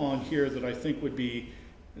two on here that I think would be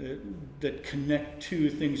that connect to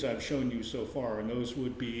things I've shown you so far, and those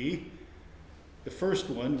would be the first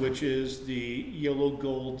one, which is the yellow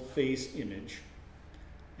gold face image.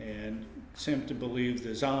 And Samten believes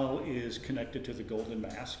the Zal is connected to the golden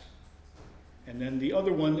mask. And then the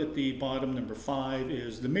other one at the bottom, number 5,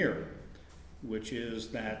 is the mirror, which is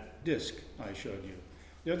that disc I showed you.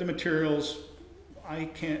 The other materials, I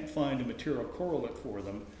can't find a material correlate for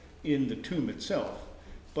them in the tomb itself,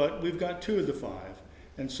 but we've got 2 of the 5.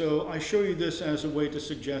 And so I show you this as a way to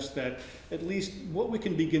suggest that at least what we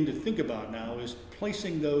can begin to think about now is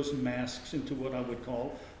placing those masks into what I would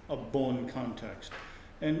call a Bon context.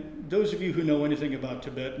 And those of you who know anything about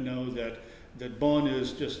Tibet know that Bon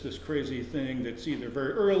is just this crazy thing that's either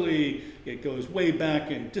very early, it goes way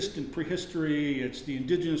back in distant prehistory, it's the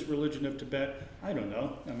indigenous religion of Tibet. I don't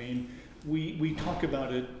know. I mean, we talk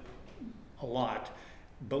about it a lot,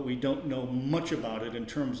 but we don't know much about it in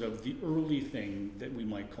terms of the early thing that we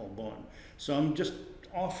might call Bon. So I'm just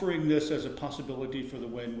offering this as a possibility for the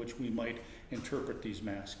way in which we might interpret these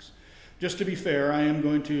masks. Just to be fair, I am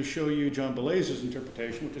going to show you John Belaze's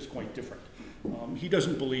interpretation, which is quite different. He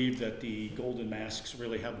doesn't believe that the golden masks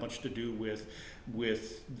really have much to do with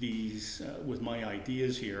my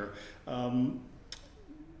ideas here.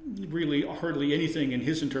 Really, hardly anything in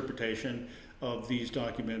his interpretation of these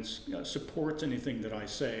documents supports anything that I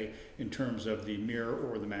say in terms of the mirror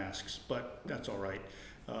or the masks, but that's all right.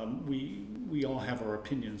 We all have our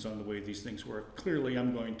opinions on the way these things work. Clearly,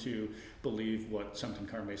 I'm going to believe what Samten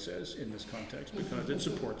Karme says in this context because it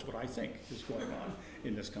supports what I think is going on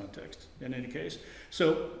in this context, in any case.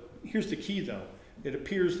 So here's the key, though. It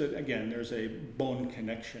appears that, again, there's a Bon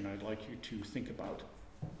connection I'd like you to think about.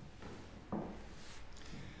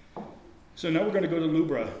 So now we're going to go to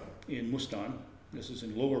Lubra in Mustang. This is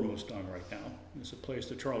in Lower Mustang right now. This is a place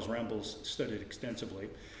that Charles Rambles studied extensively.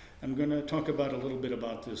 I'm going to talk about a little bit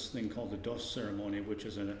about this thing called the Dos ceremony, which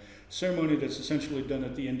is a ceremony that's essentially done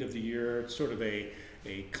at the end of the year. It's sort of a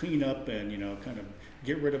cleanup and, kind of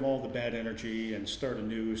get rid of all the bad energy and start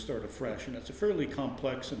anew, start afresh. And it's a fairly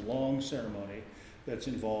complex and long ceremony that's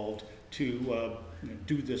involved to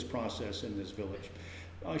do this process in this village.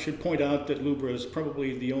 I should point out that Lubra is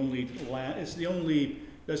probably the only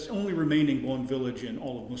remaining Bon village in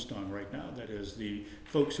all of Mustang right now. That is, the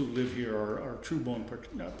folks who live here are true Bon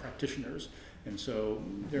practitioners. And so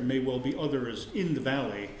there may well be others in the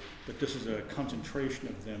valley, but this is a concentration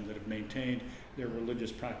of them that have maintained their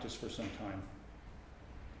religious practice for some time.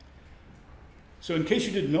 So in case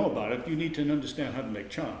you didn't know about it, you need to understand how to make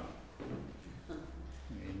chan. I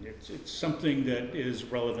mean, it's something that is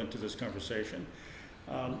relevant to this conversation.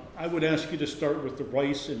 I would ask you to start with the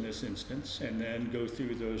rice in this instance and then go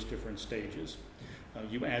through those different stages.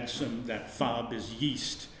 You add that fab is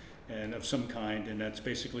yeast and of some kind, and that's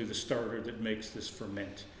basically the starter that makes this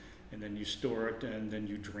ferment. And then you store it and then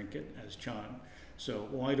you drink it as chan. So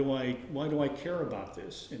why do I care about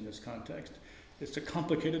this in this context? It's a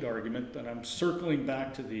complicated argument, but I'm circling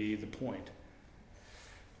back to the point.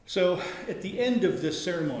 So at the end of this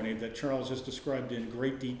ceremony that Charles has described in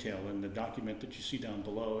great detail in the document that you see down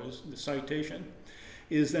below is the citation,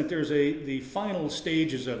 is that there's the final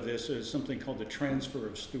stages of this is something called the transfer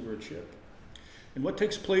of stewardship. And what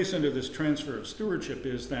takes place under this transfer of stewardship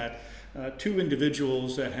is that 2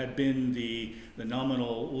 individuals that had been the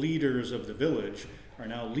nominal leaders of the village are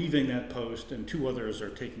now leaving that post and 2 others are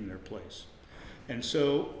taking their place. And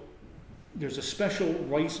so there's a special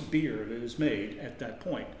rice beer that is made at that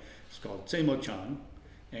point. It's called Tseimo-chan,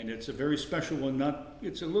 and it's a very special one.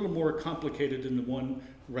 It's a little more complicated than the one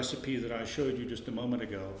recipe that I showed you just a moment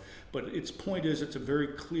ago, but its point is it's a very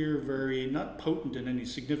clear, very, not potent in any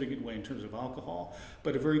significant way in terms of alcohol,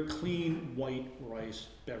 but a very clean white rice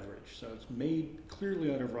beverage. So it's made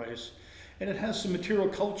clearly out of rice, and it has some material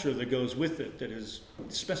culture that goes with it that is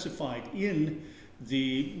specified in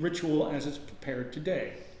the ritual as it's prepared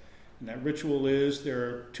today. And that ritual is there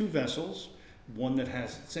are 2 vessels, one that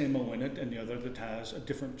has tseimo in it and the other that has a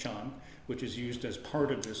different chan, which is used as part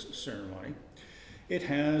of this ceremony. It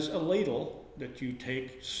has a ladle that you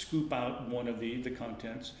take, scoop out one of the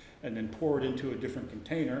contents, and then pour it into a different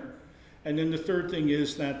container. And then the third thing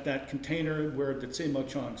is that that container where the Tsemo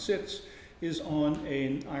Chang sits is on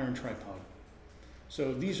an iron tripod.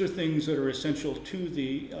 So these are things that are essential to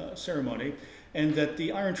the ceremony, and that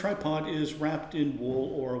the iron tripod is wrapped in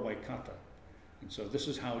wool or white kata. And so this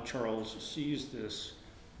is how Charles sees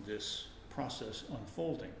this process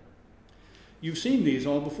unfolding. You've seen these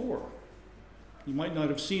all before. You might not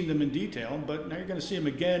have seen them in detail, but now you're going to see them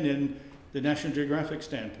again in the National Geographic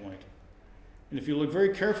standpoint. And if you look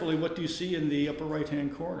very carefully, what do you see in the upper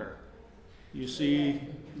right-hand corner? You see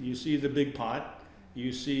the big pot,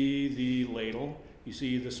 you see the ladle, you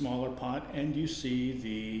see the smaller pot, and you see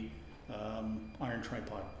the iron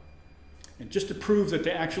tripod. And just to prove that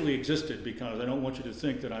they actually existed, because I don't want you to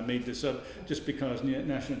think that I made this up just because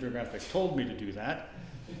National Geographic told me to do that,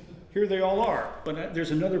 here they all are. But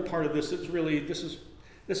there's another part of this that's really, this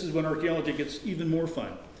is when archaeology gets even more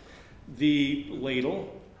fun. The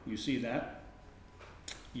ladle, you see that.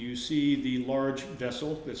 You see the large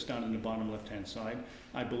vessel that's down in the bottom left-hand side.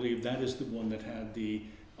 I believe that is the one that had the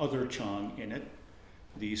other Chang in it.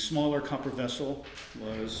 The smaller copper vessel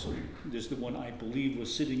is the one I believe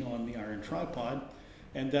was sitting on the iron tripod.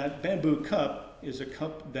 And that bamboo cup is a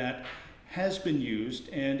cup that has been used,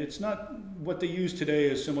 and it's not what they use today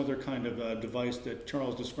as some other kind of a device that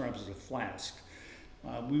Charles describes as a flask.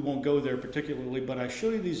 We won't go there particularly, but I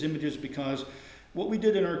show you these images because what we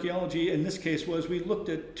did in archaeology in this case was we looked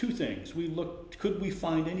at two things. We looked, could we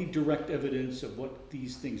find any direct evidence of what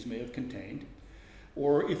these things may have contained?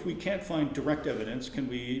 Or if we can't find direct evidence, can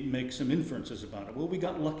we make some inferences about it? Well, we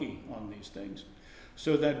got lucky on these things.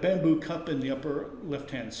 So that bamboo cup in the upper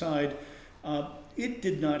left-hand side, it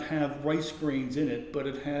did not have rice grains in it, but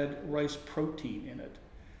it had rice protein in it.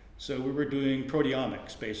 So we were doing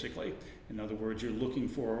proteomics, basically. In other words, you're looking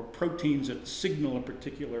for proteins that signal a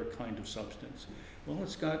particular kind of substance. Well,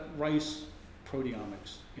 it's got rice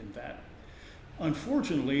proteomics in that.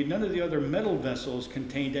 Unfortunately, none of the other metal vessels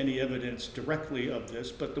contained any evidence directly of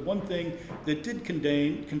this, but the one thing that did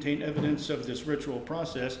contain evidence of this ritual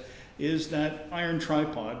process is that iron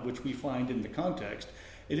tripod, which we find in the context.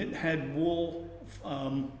 It had wool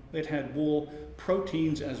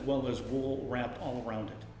proteins as well as wool wrapped all around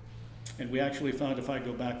it. And we actually found, if I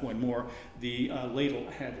go back one more, the ladle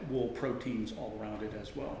had wool proteins all around it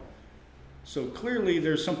as well. So clearly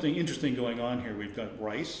there's something interesting going on here. We've got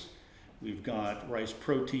rice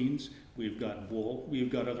proteins, we've got wool, we've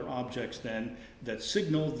got other objects then that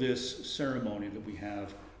signal this ceremony that we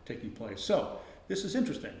have taking place. So this is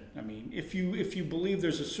interesting. I mean, if you believe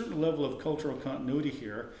there's a certain level of cultural continuity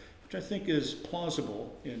here, which I think is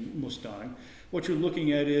plausible in Mustang, what you're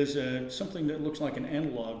looking at is something that looks like an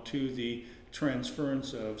analog to the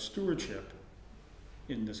transference of stewardship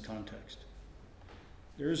in this context.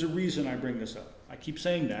 There is a reason I bring this up. I keep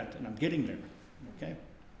saying that, and I'm getting there, okay?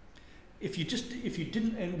 If you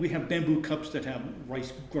didn't, and we have bamboo cups that have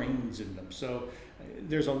rice grains in them, so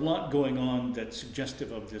there's a lot going on that's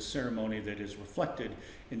suggestive of this ceremony that is reflected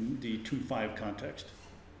in the 2.5 context.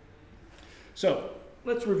 So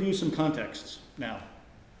let's review some contexts now,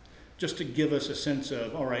 just to give us a sense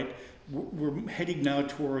of, all right, we're heading now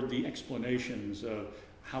toward the explanations of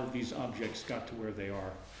how these objects got to where they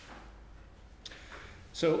are.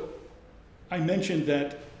 So I mentioned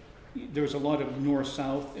that there was a lot of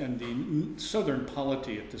north-south, and the southern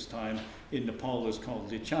polity at this time in Nepal is called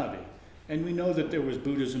Lichavi. And we know that there was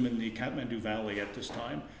Buddhism in the Kathmandu Valley at this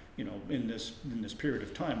time, you know, in this period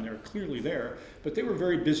of time. They're clearly there, but they were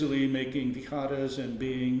very busily making viharas and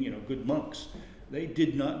being, you know, good monks. They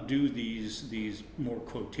did not do these more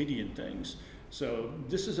quotidian things. So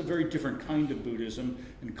this is a very different kind of Buddhism,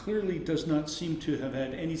 and clearly does not seem to have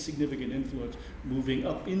had any significant influence moving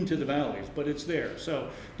up into the valleys, but it's there. So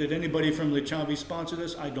did anybody from Lichavi sponsor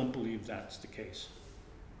this? I don't believe that's the case.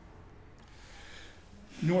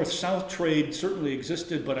 North-south trade certainly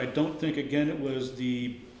existed, but I don't think, again, it was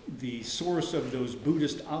the source of those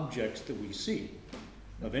Buddhist objects that we see,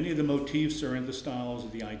 of any of the motifs or in the styles or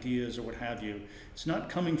the ideas or what have you. It's not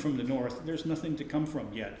coming from the north. There's nothing to come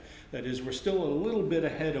from yet. That is, we're still a little bit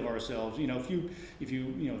ahead of ourselves. You know, if you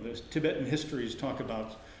know, the Tibetan histories talk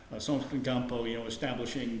about Songtsen Gampo, you know,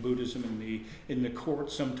 establishing Buddhism in the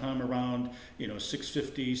court sometime around, you know,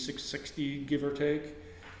 650, 660, give or take.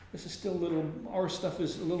 This is still a little, our stuff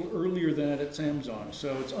is a little earlier than that at Samsung,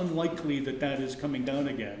 so it's unlikely that that is coming down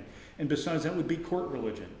again. And besides, that would be court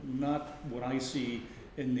religion, not what I see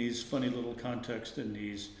in these funny little contexts in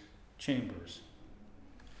these chambers.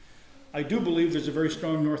 I do believe there's a very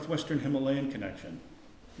strong northwestern Himalayan connection.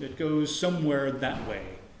 It goes somewhere that way.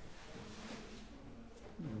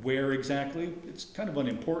 Where exactly? It's kind of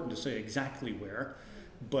unimportant to say exactly where,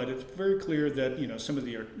 but it's very clear that, you know, some of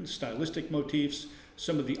the stylistic motifs,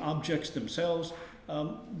 some of the objects themselves,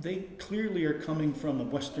 they clearly are coming from a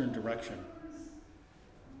Western direction.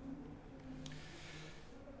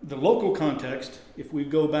 The local context, if we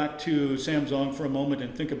go back to Samsung for a moment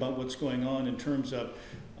and think about what's going on in terms of,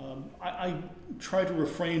 I try to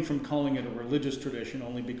refrain from calling it a religious tradition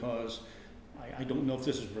only because I don't know if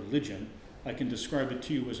this is religion. I can describe it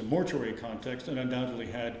to you as a mortuary context and undoubtedly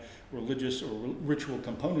had religious or ritual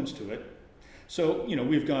components to it. So, you know,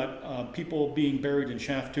 we've got people being buried in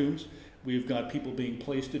shaft tombs. We've got people being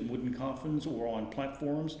placed in wooden coffins or on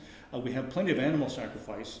platforms. We have plenty of animal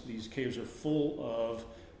sacrifice. These caves are full of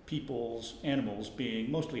animals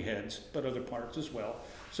being mostly heads, but other parts as well.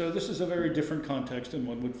 So this is a very different context than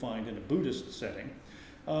one would find in a Buddhist setting.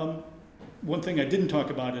 One thing I didn't talk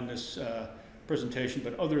about in this presentation,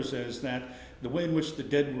 but others, is that the way in which the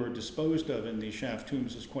dead were disposed of in these shaft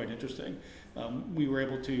tombs is quite interesting. We were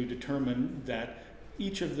able to determine that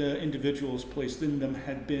each of the individuals placed in them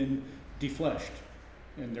had been defleshed,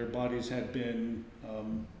 and their bodies had been,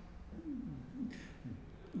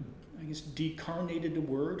 I guess decarnated a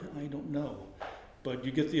word? I don't know. But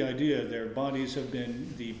you get the idea. Their bodies have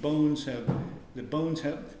been, the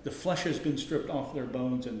flesh has been stripped off their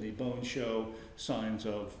bones, and the bones show signs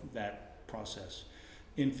of that process.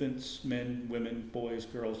 Infants, men, women, boys,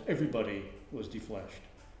 girls, everybody was defleshed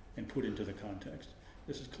and put into the context.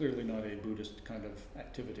 This is clearly not a Buddhist kind of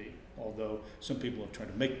activity, although some people have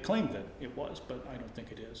tried to claim that it was, but I don't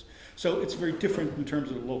think it is. So it's very different in terms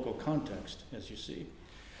of the local context, as you see.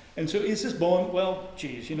 And so is this Bowen? Well,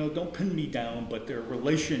 geez, you know, don't pin me down, but there are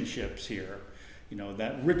relationships here. You know,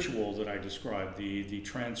 that ritual that I described, the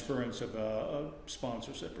transference of a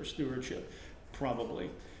sponsorship or stewardship, probably.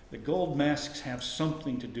 The gold masks have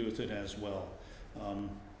something to do with it as well,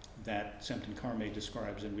 that Semton Karme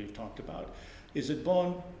describes and we've talked about. Is it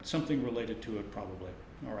Bowen? Something related to it, probably.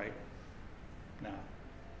 All right. Now,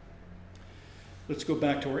 let's go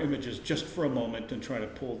back to our images just for a moment and try to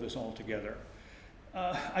pull this all together.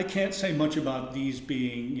 I can't say much about these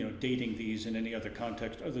being, you know, dating these in any other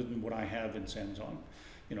context other than what I have in Samsung.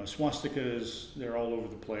 You know, swastikas, they're all over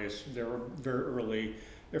the place. They're very early.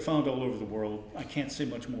 They're found all over the world. I can't say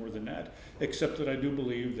much more than that, except that I do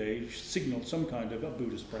believe they signal some kind of a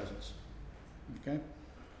Buddhist presence. Okay?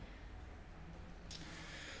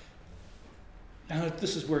 Now,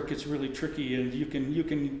 this is where it gets really tricky, and you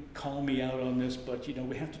can call me out on this, but, you know,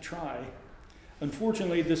 we have to try.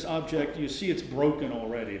 Unfortunately, this object, you see it's broken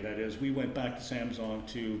already. That is, we went back to Samsung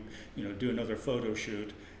to, you know, do another photo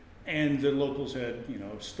shoot, and the locals had, you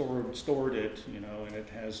know, stored it, you know, and it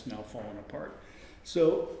has now fallen apart.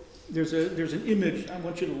 So there's an image. I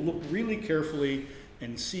want you to look really carefully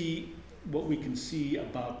and see what we can see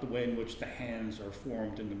about the way in which the hands are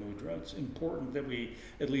formed in the mudra. It's important that we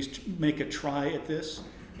at least make a try at this.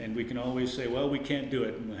 And we can always say, well, we can't do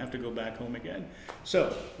it, and we'll have to go back home again.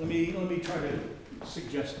 So let me try to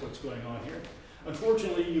suggest what's going on here.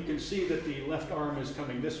 Unfortunately, you can see that the left arm is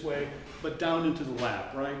coming this way, but down into the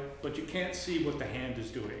lap, right? But you can't see what the hand is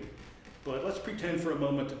doing. But let's pretend for a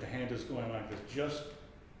moment that the hand is going like this, just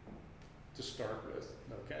to start with,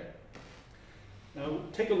 okay? Now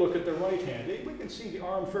take a look at the right hand. We can see the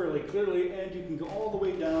arm fairly clearly, and you can go all the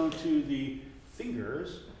way down to the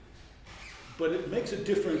fingers. But it makes a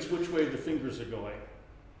difference which way the fingers are going.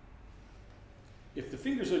 If the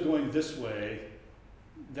fingers are going this way,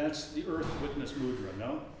 that's the Earth Witness Mudra,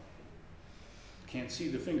 no? Can't see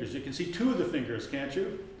the fingers. You can see two of the fingers, can't you?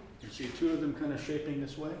 You can see two of them kind of shaping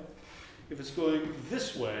this way. If it's going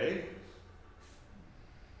this way,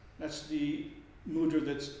 that's the mudra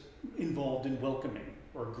that's involved in welcoming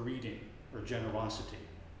or greeting or generosity.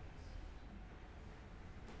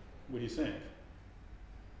 What do you think?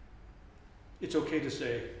 It's okay to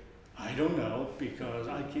say, I don't know, because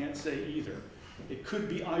I can't say either. It could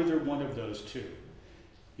be either one of those two.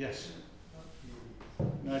 Yes?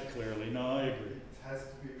 Not clearly. No, I agree. It has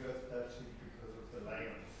to be earth-touching because of the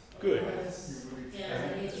lions. Good.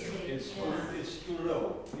 It's too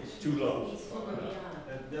low. It's too low.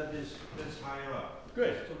 That's higher up. Good.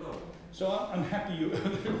 It's too low. So I'm happy you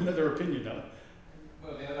have another opinion now.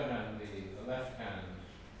 Well, the other hand, the left hand,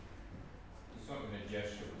 it's not going to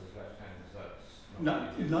gesture with his left hand, because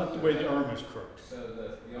that's Not the way the arm is crooked. So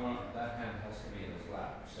the arm, that hand has to be in his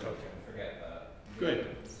lap, so Okay. you can forget that.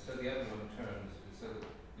 Good. So the other one turns, so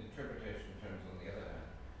the interpretation turns on the other hand,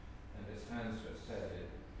 and as Hans just said, it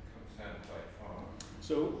comes down quite far. So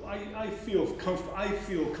So I feel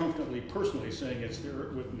comfortably personally saying it's there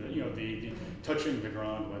with the touching the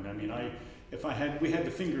ground one. I mean, if we had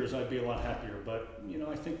the fingers, I'd be a lot happier. But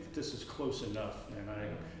I think that this is close enough, and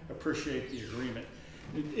I appreciate the agreement.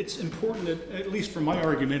 It's important that, at least for my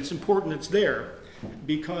argument, it's important it's there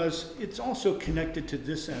because it's also connected to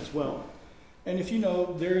this as well. And if you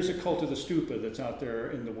know, there is a cult of the stupa that's out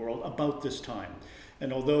there in the world about this time.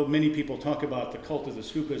 And although many people talk about the cult of the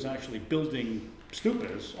stupas actually building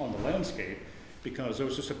stupas on the landscape, because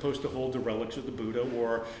those are supposed to hold the relics of the Buddha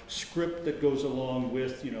or script that goes along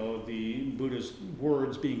with, the Buddha's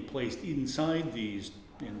words being placed inside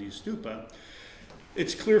in these stupa.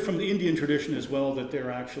 It's clear from the Indian tradition as well that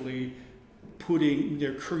they're actually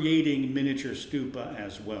creating miniature stupa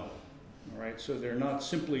as well. All right, so they're not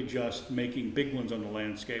simply just making big ones on the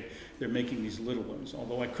landscape, they're making these little ones.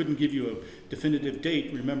 Although I couldn't give you a definitive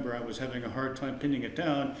date, remember I was having a hard time pinning it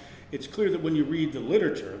down. It's clear that when you read the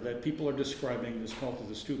literature that people are describing this cult of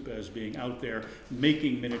the stupa as being out there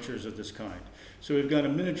making miniatures of this kind. So we've got a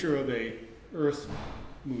miniature of a earth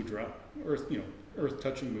mudra,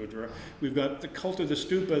 earth-touching mudra. We've got the cult of the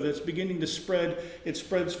stupa that's beginning to spread. It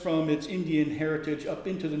spreads from its Indian heritage up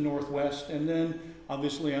into the northwest, and then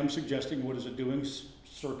obviously I'm suggesting what is it doing?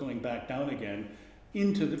 Circling back down again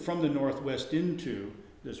from the northwest into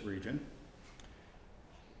this region.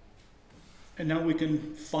 And now we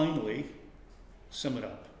can finally sum it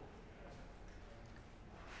up.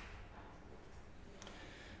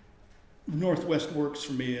 Northwest works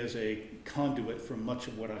for me as a conduit for much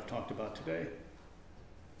of what I've talked about today.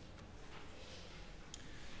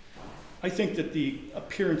 I think that the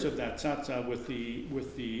appearance of that tsatsa with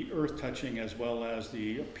the earth touching as well as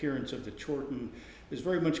the appearance of the chorten is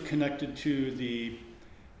very much connected to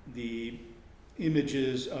the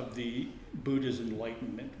images of the Buddha's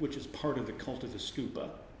enlightenment, which is part of the cult of the stupa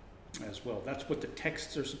as well. That's what the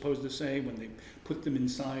texts are supposed to say when they put them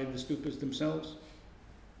inside the stupas themselves.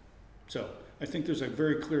 So I think there's a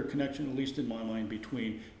very clear connection, at least in my mind,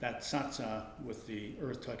 between that tsatsa with the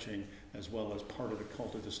earth touching as well as part of the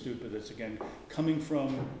cult of the stupa that's, again, coming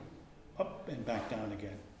from up and back down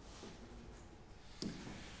again.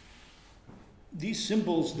 These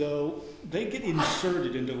symbols, though, they get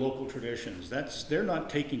inserted into local traditions. They're not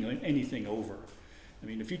taking anything over. I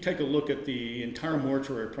mean, if you take a look at the entire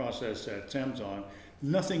mortuary process at Samson,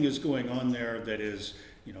 nothing is going on there that is,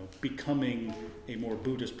 becoming a more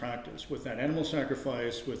Buddhist practice. With that animal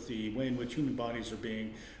sacrifice, with the way in which human bodies are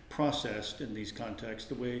being processed in these contexts,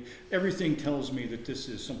 the way everything tells me that this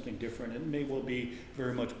is something different. It may well be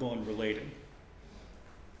very much bone related.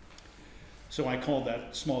 So I call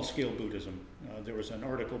that small-scale Buddhism. There was an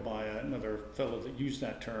article by another fellow that used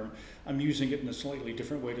that term. I'm using it in a slightly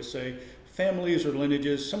different way to say families or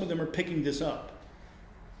lineages, some of them are picking this up.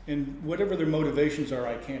 And whatever their motivations are,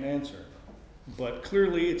 I can't answer. But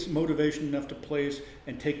clearly it's motivation enough to place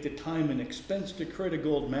and take the time and expense to create a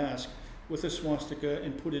gold mask with a swastika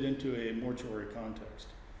and put it into a mortuary context,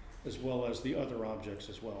 as well as the other objects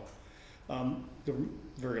as well. The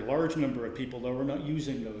very large number of people, though, are not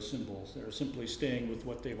using those symbols. They're simply staying with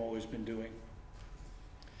what they've always been doing.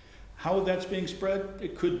 How that's being spread,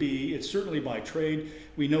 it's certainly by trade.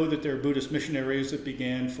 We know that there are Buddhist missionaries that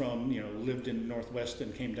began from, lived in the Northwest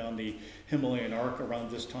and came down the Himalayan arc around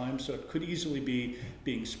this time. So it could easily be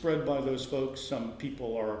being spread by those folks. Some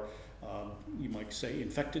people are, you might say,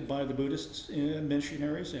 infected by the Buddhist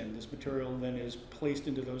missionaries, and this material then is placed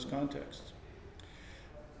into those contexts.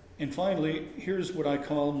 And finally, here's what I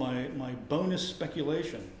call my bonus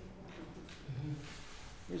speculation.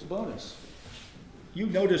 Here's a bonus. You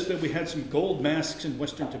noticed that we had some gold masks in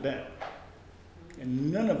Western Tibet. And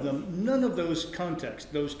none of those contexts,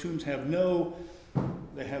 those tombs have no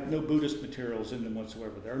Buddhist materials in them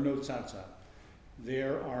whatsoever. There are no tsatsa.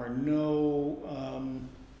 There are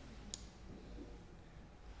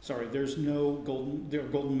there's no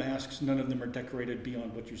golden masks. None of them are decorated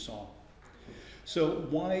beyond what you saw. So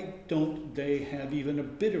why don't they have even a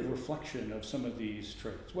bit of reflection of some of these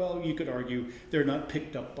traits? Well, you could argue they're not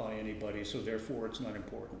picked up by anybody, so therefore it's not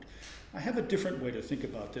important. I have a different way to think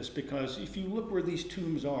about this, because if you look where these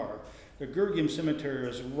tombs are, the Gurgyam Cemetery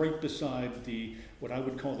is right beside what I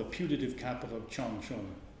would call the putative capital of Changchun.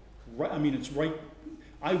 Right, I mean, it's right.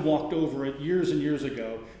 I walked over it years and years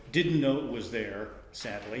ago, didn't know it was there,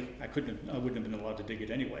 sadly. I wouldn't have been allowed to dig it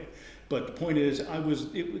anyway. But the point is,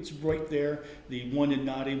 it's right there. The one in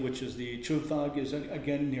Nadi, which is the Chulthag, is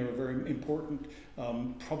again near a very important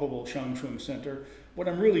probable Shangchung center. What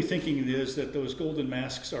I'm really thinking is that those golden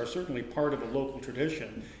masks are certainly part of a local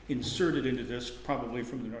tradition inserted into this, probably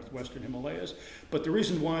from the northwestern Himalayas. But the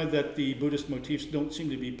reason why that the Buddhist motifs don't seem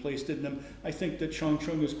to be placed in them, I think that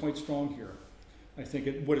Shangchung is quite strong here. I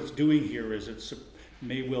think what it's doing here is it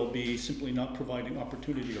may well be simply not providing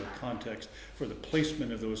opportunity or context for the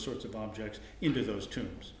placement of those sorts of objects into those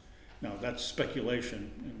tombs. Now, that's speculation,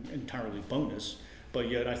 entirely bonus, but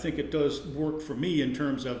yet I think it does work for me in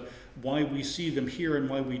terms of why we see them here and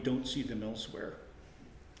why we don't see them elsewhere.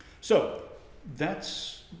 So,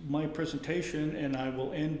 that's my presentation, and I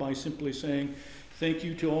will end by simply saying thank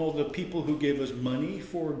you to all the people who gave us money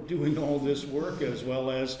for doing all this work, as well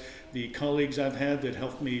as the colleagues I've had that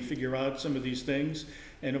helped me figure out some of these things,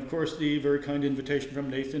 and of course the very kind invitation from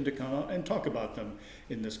Nathan to come out and talk about them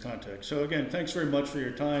in this context. So again, thanks very much for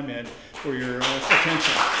your time and for your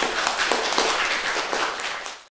attention.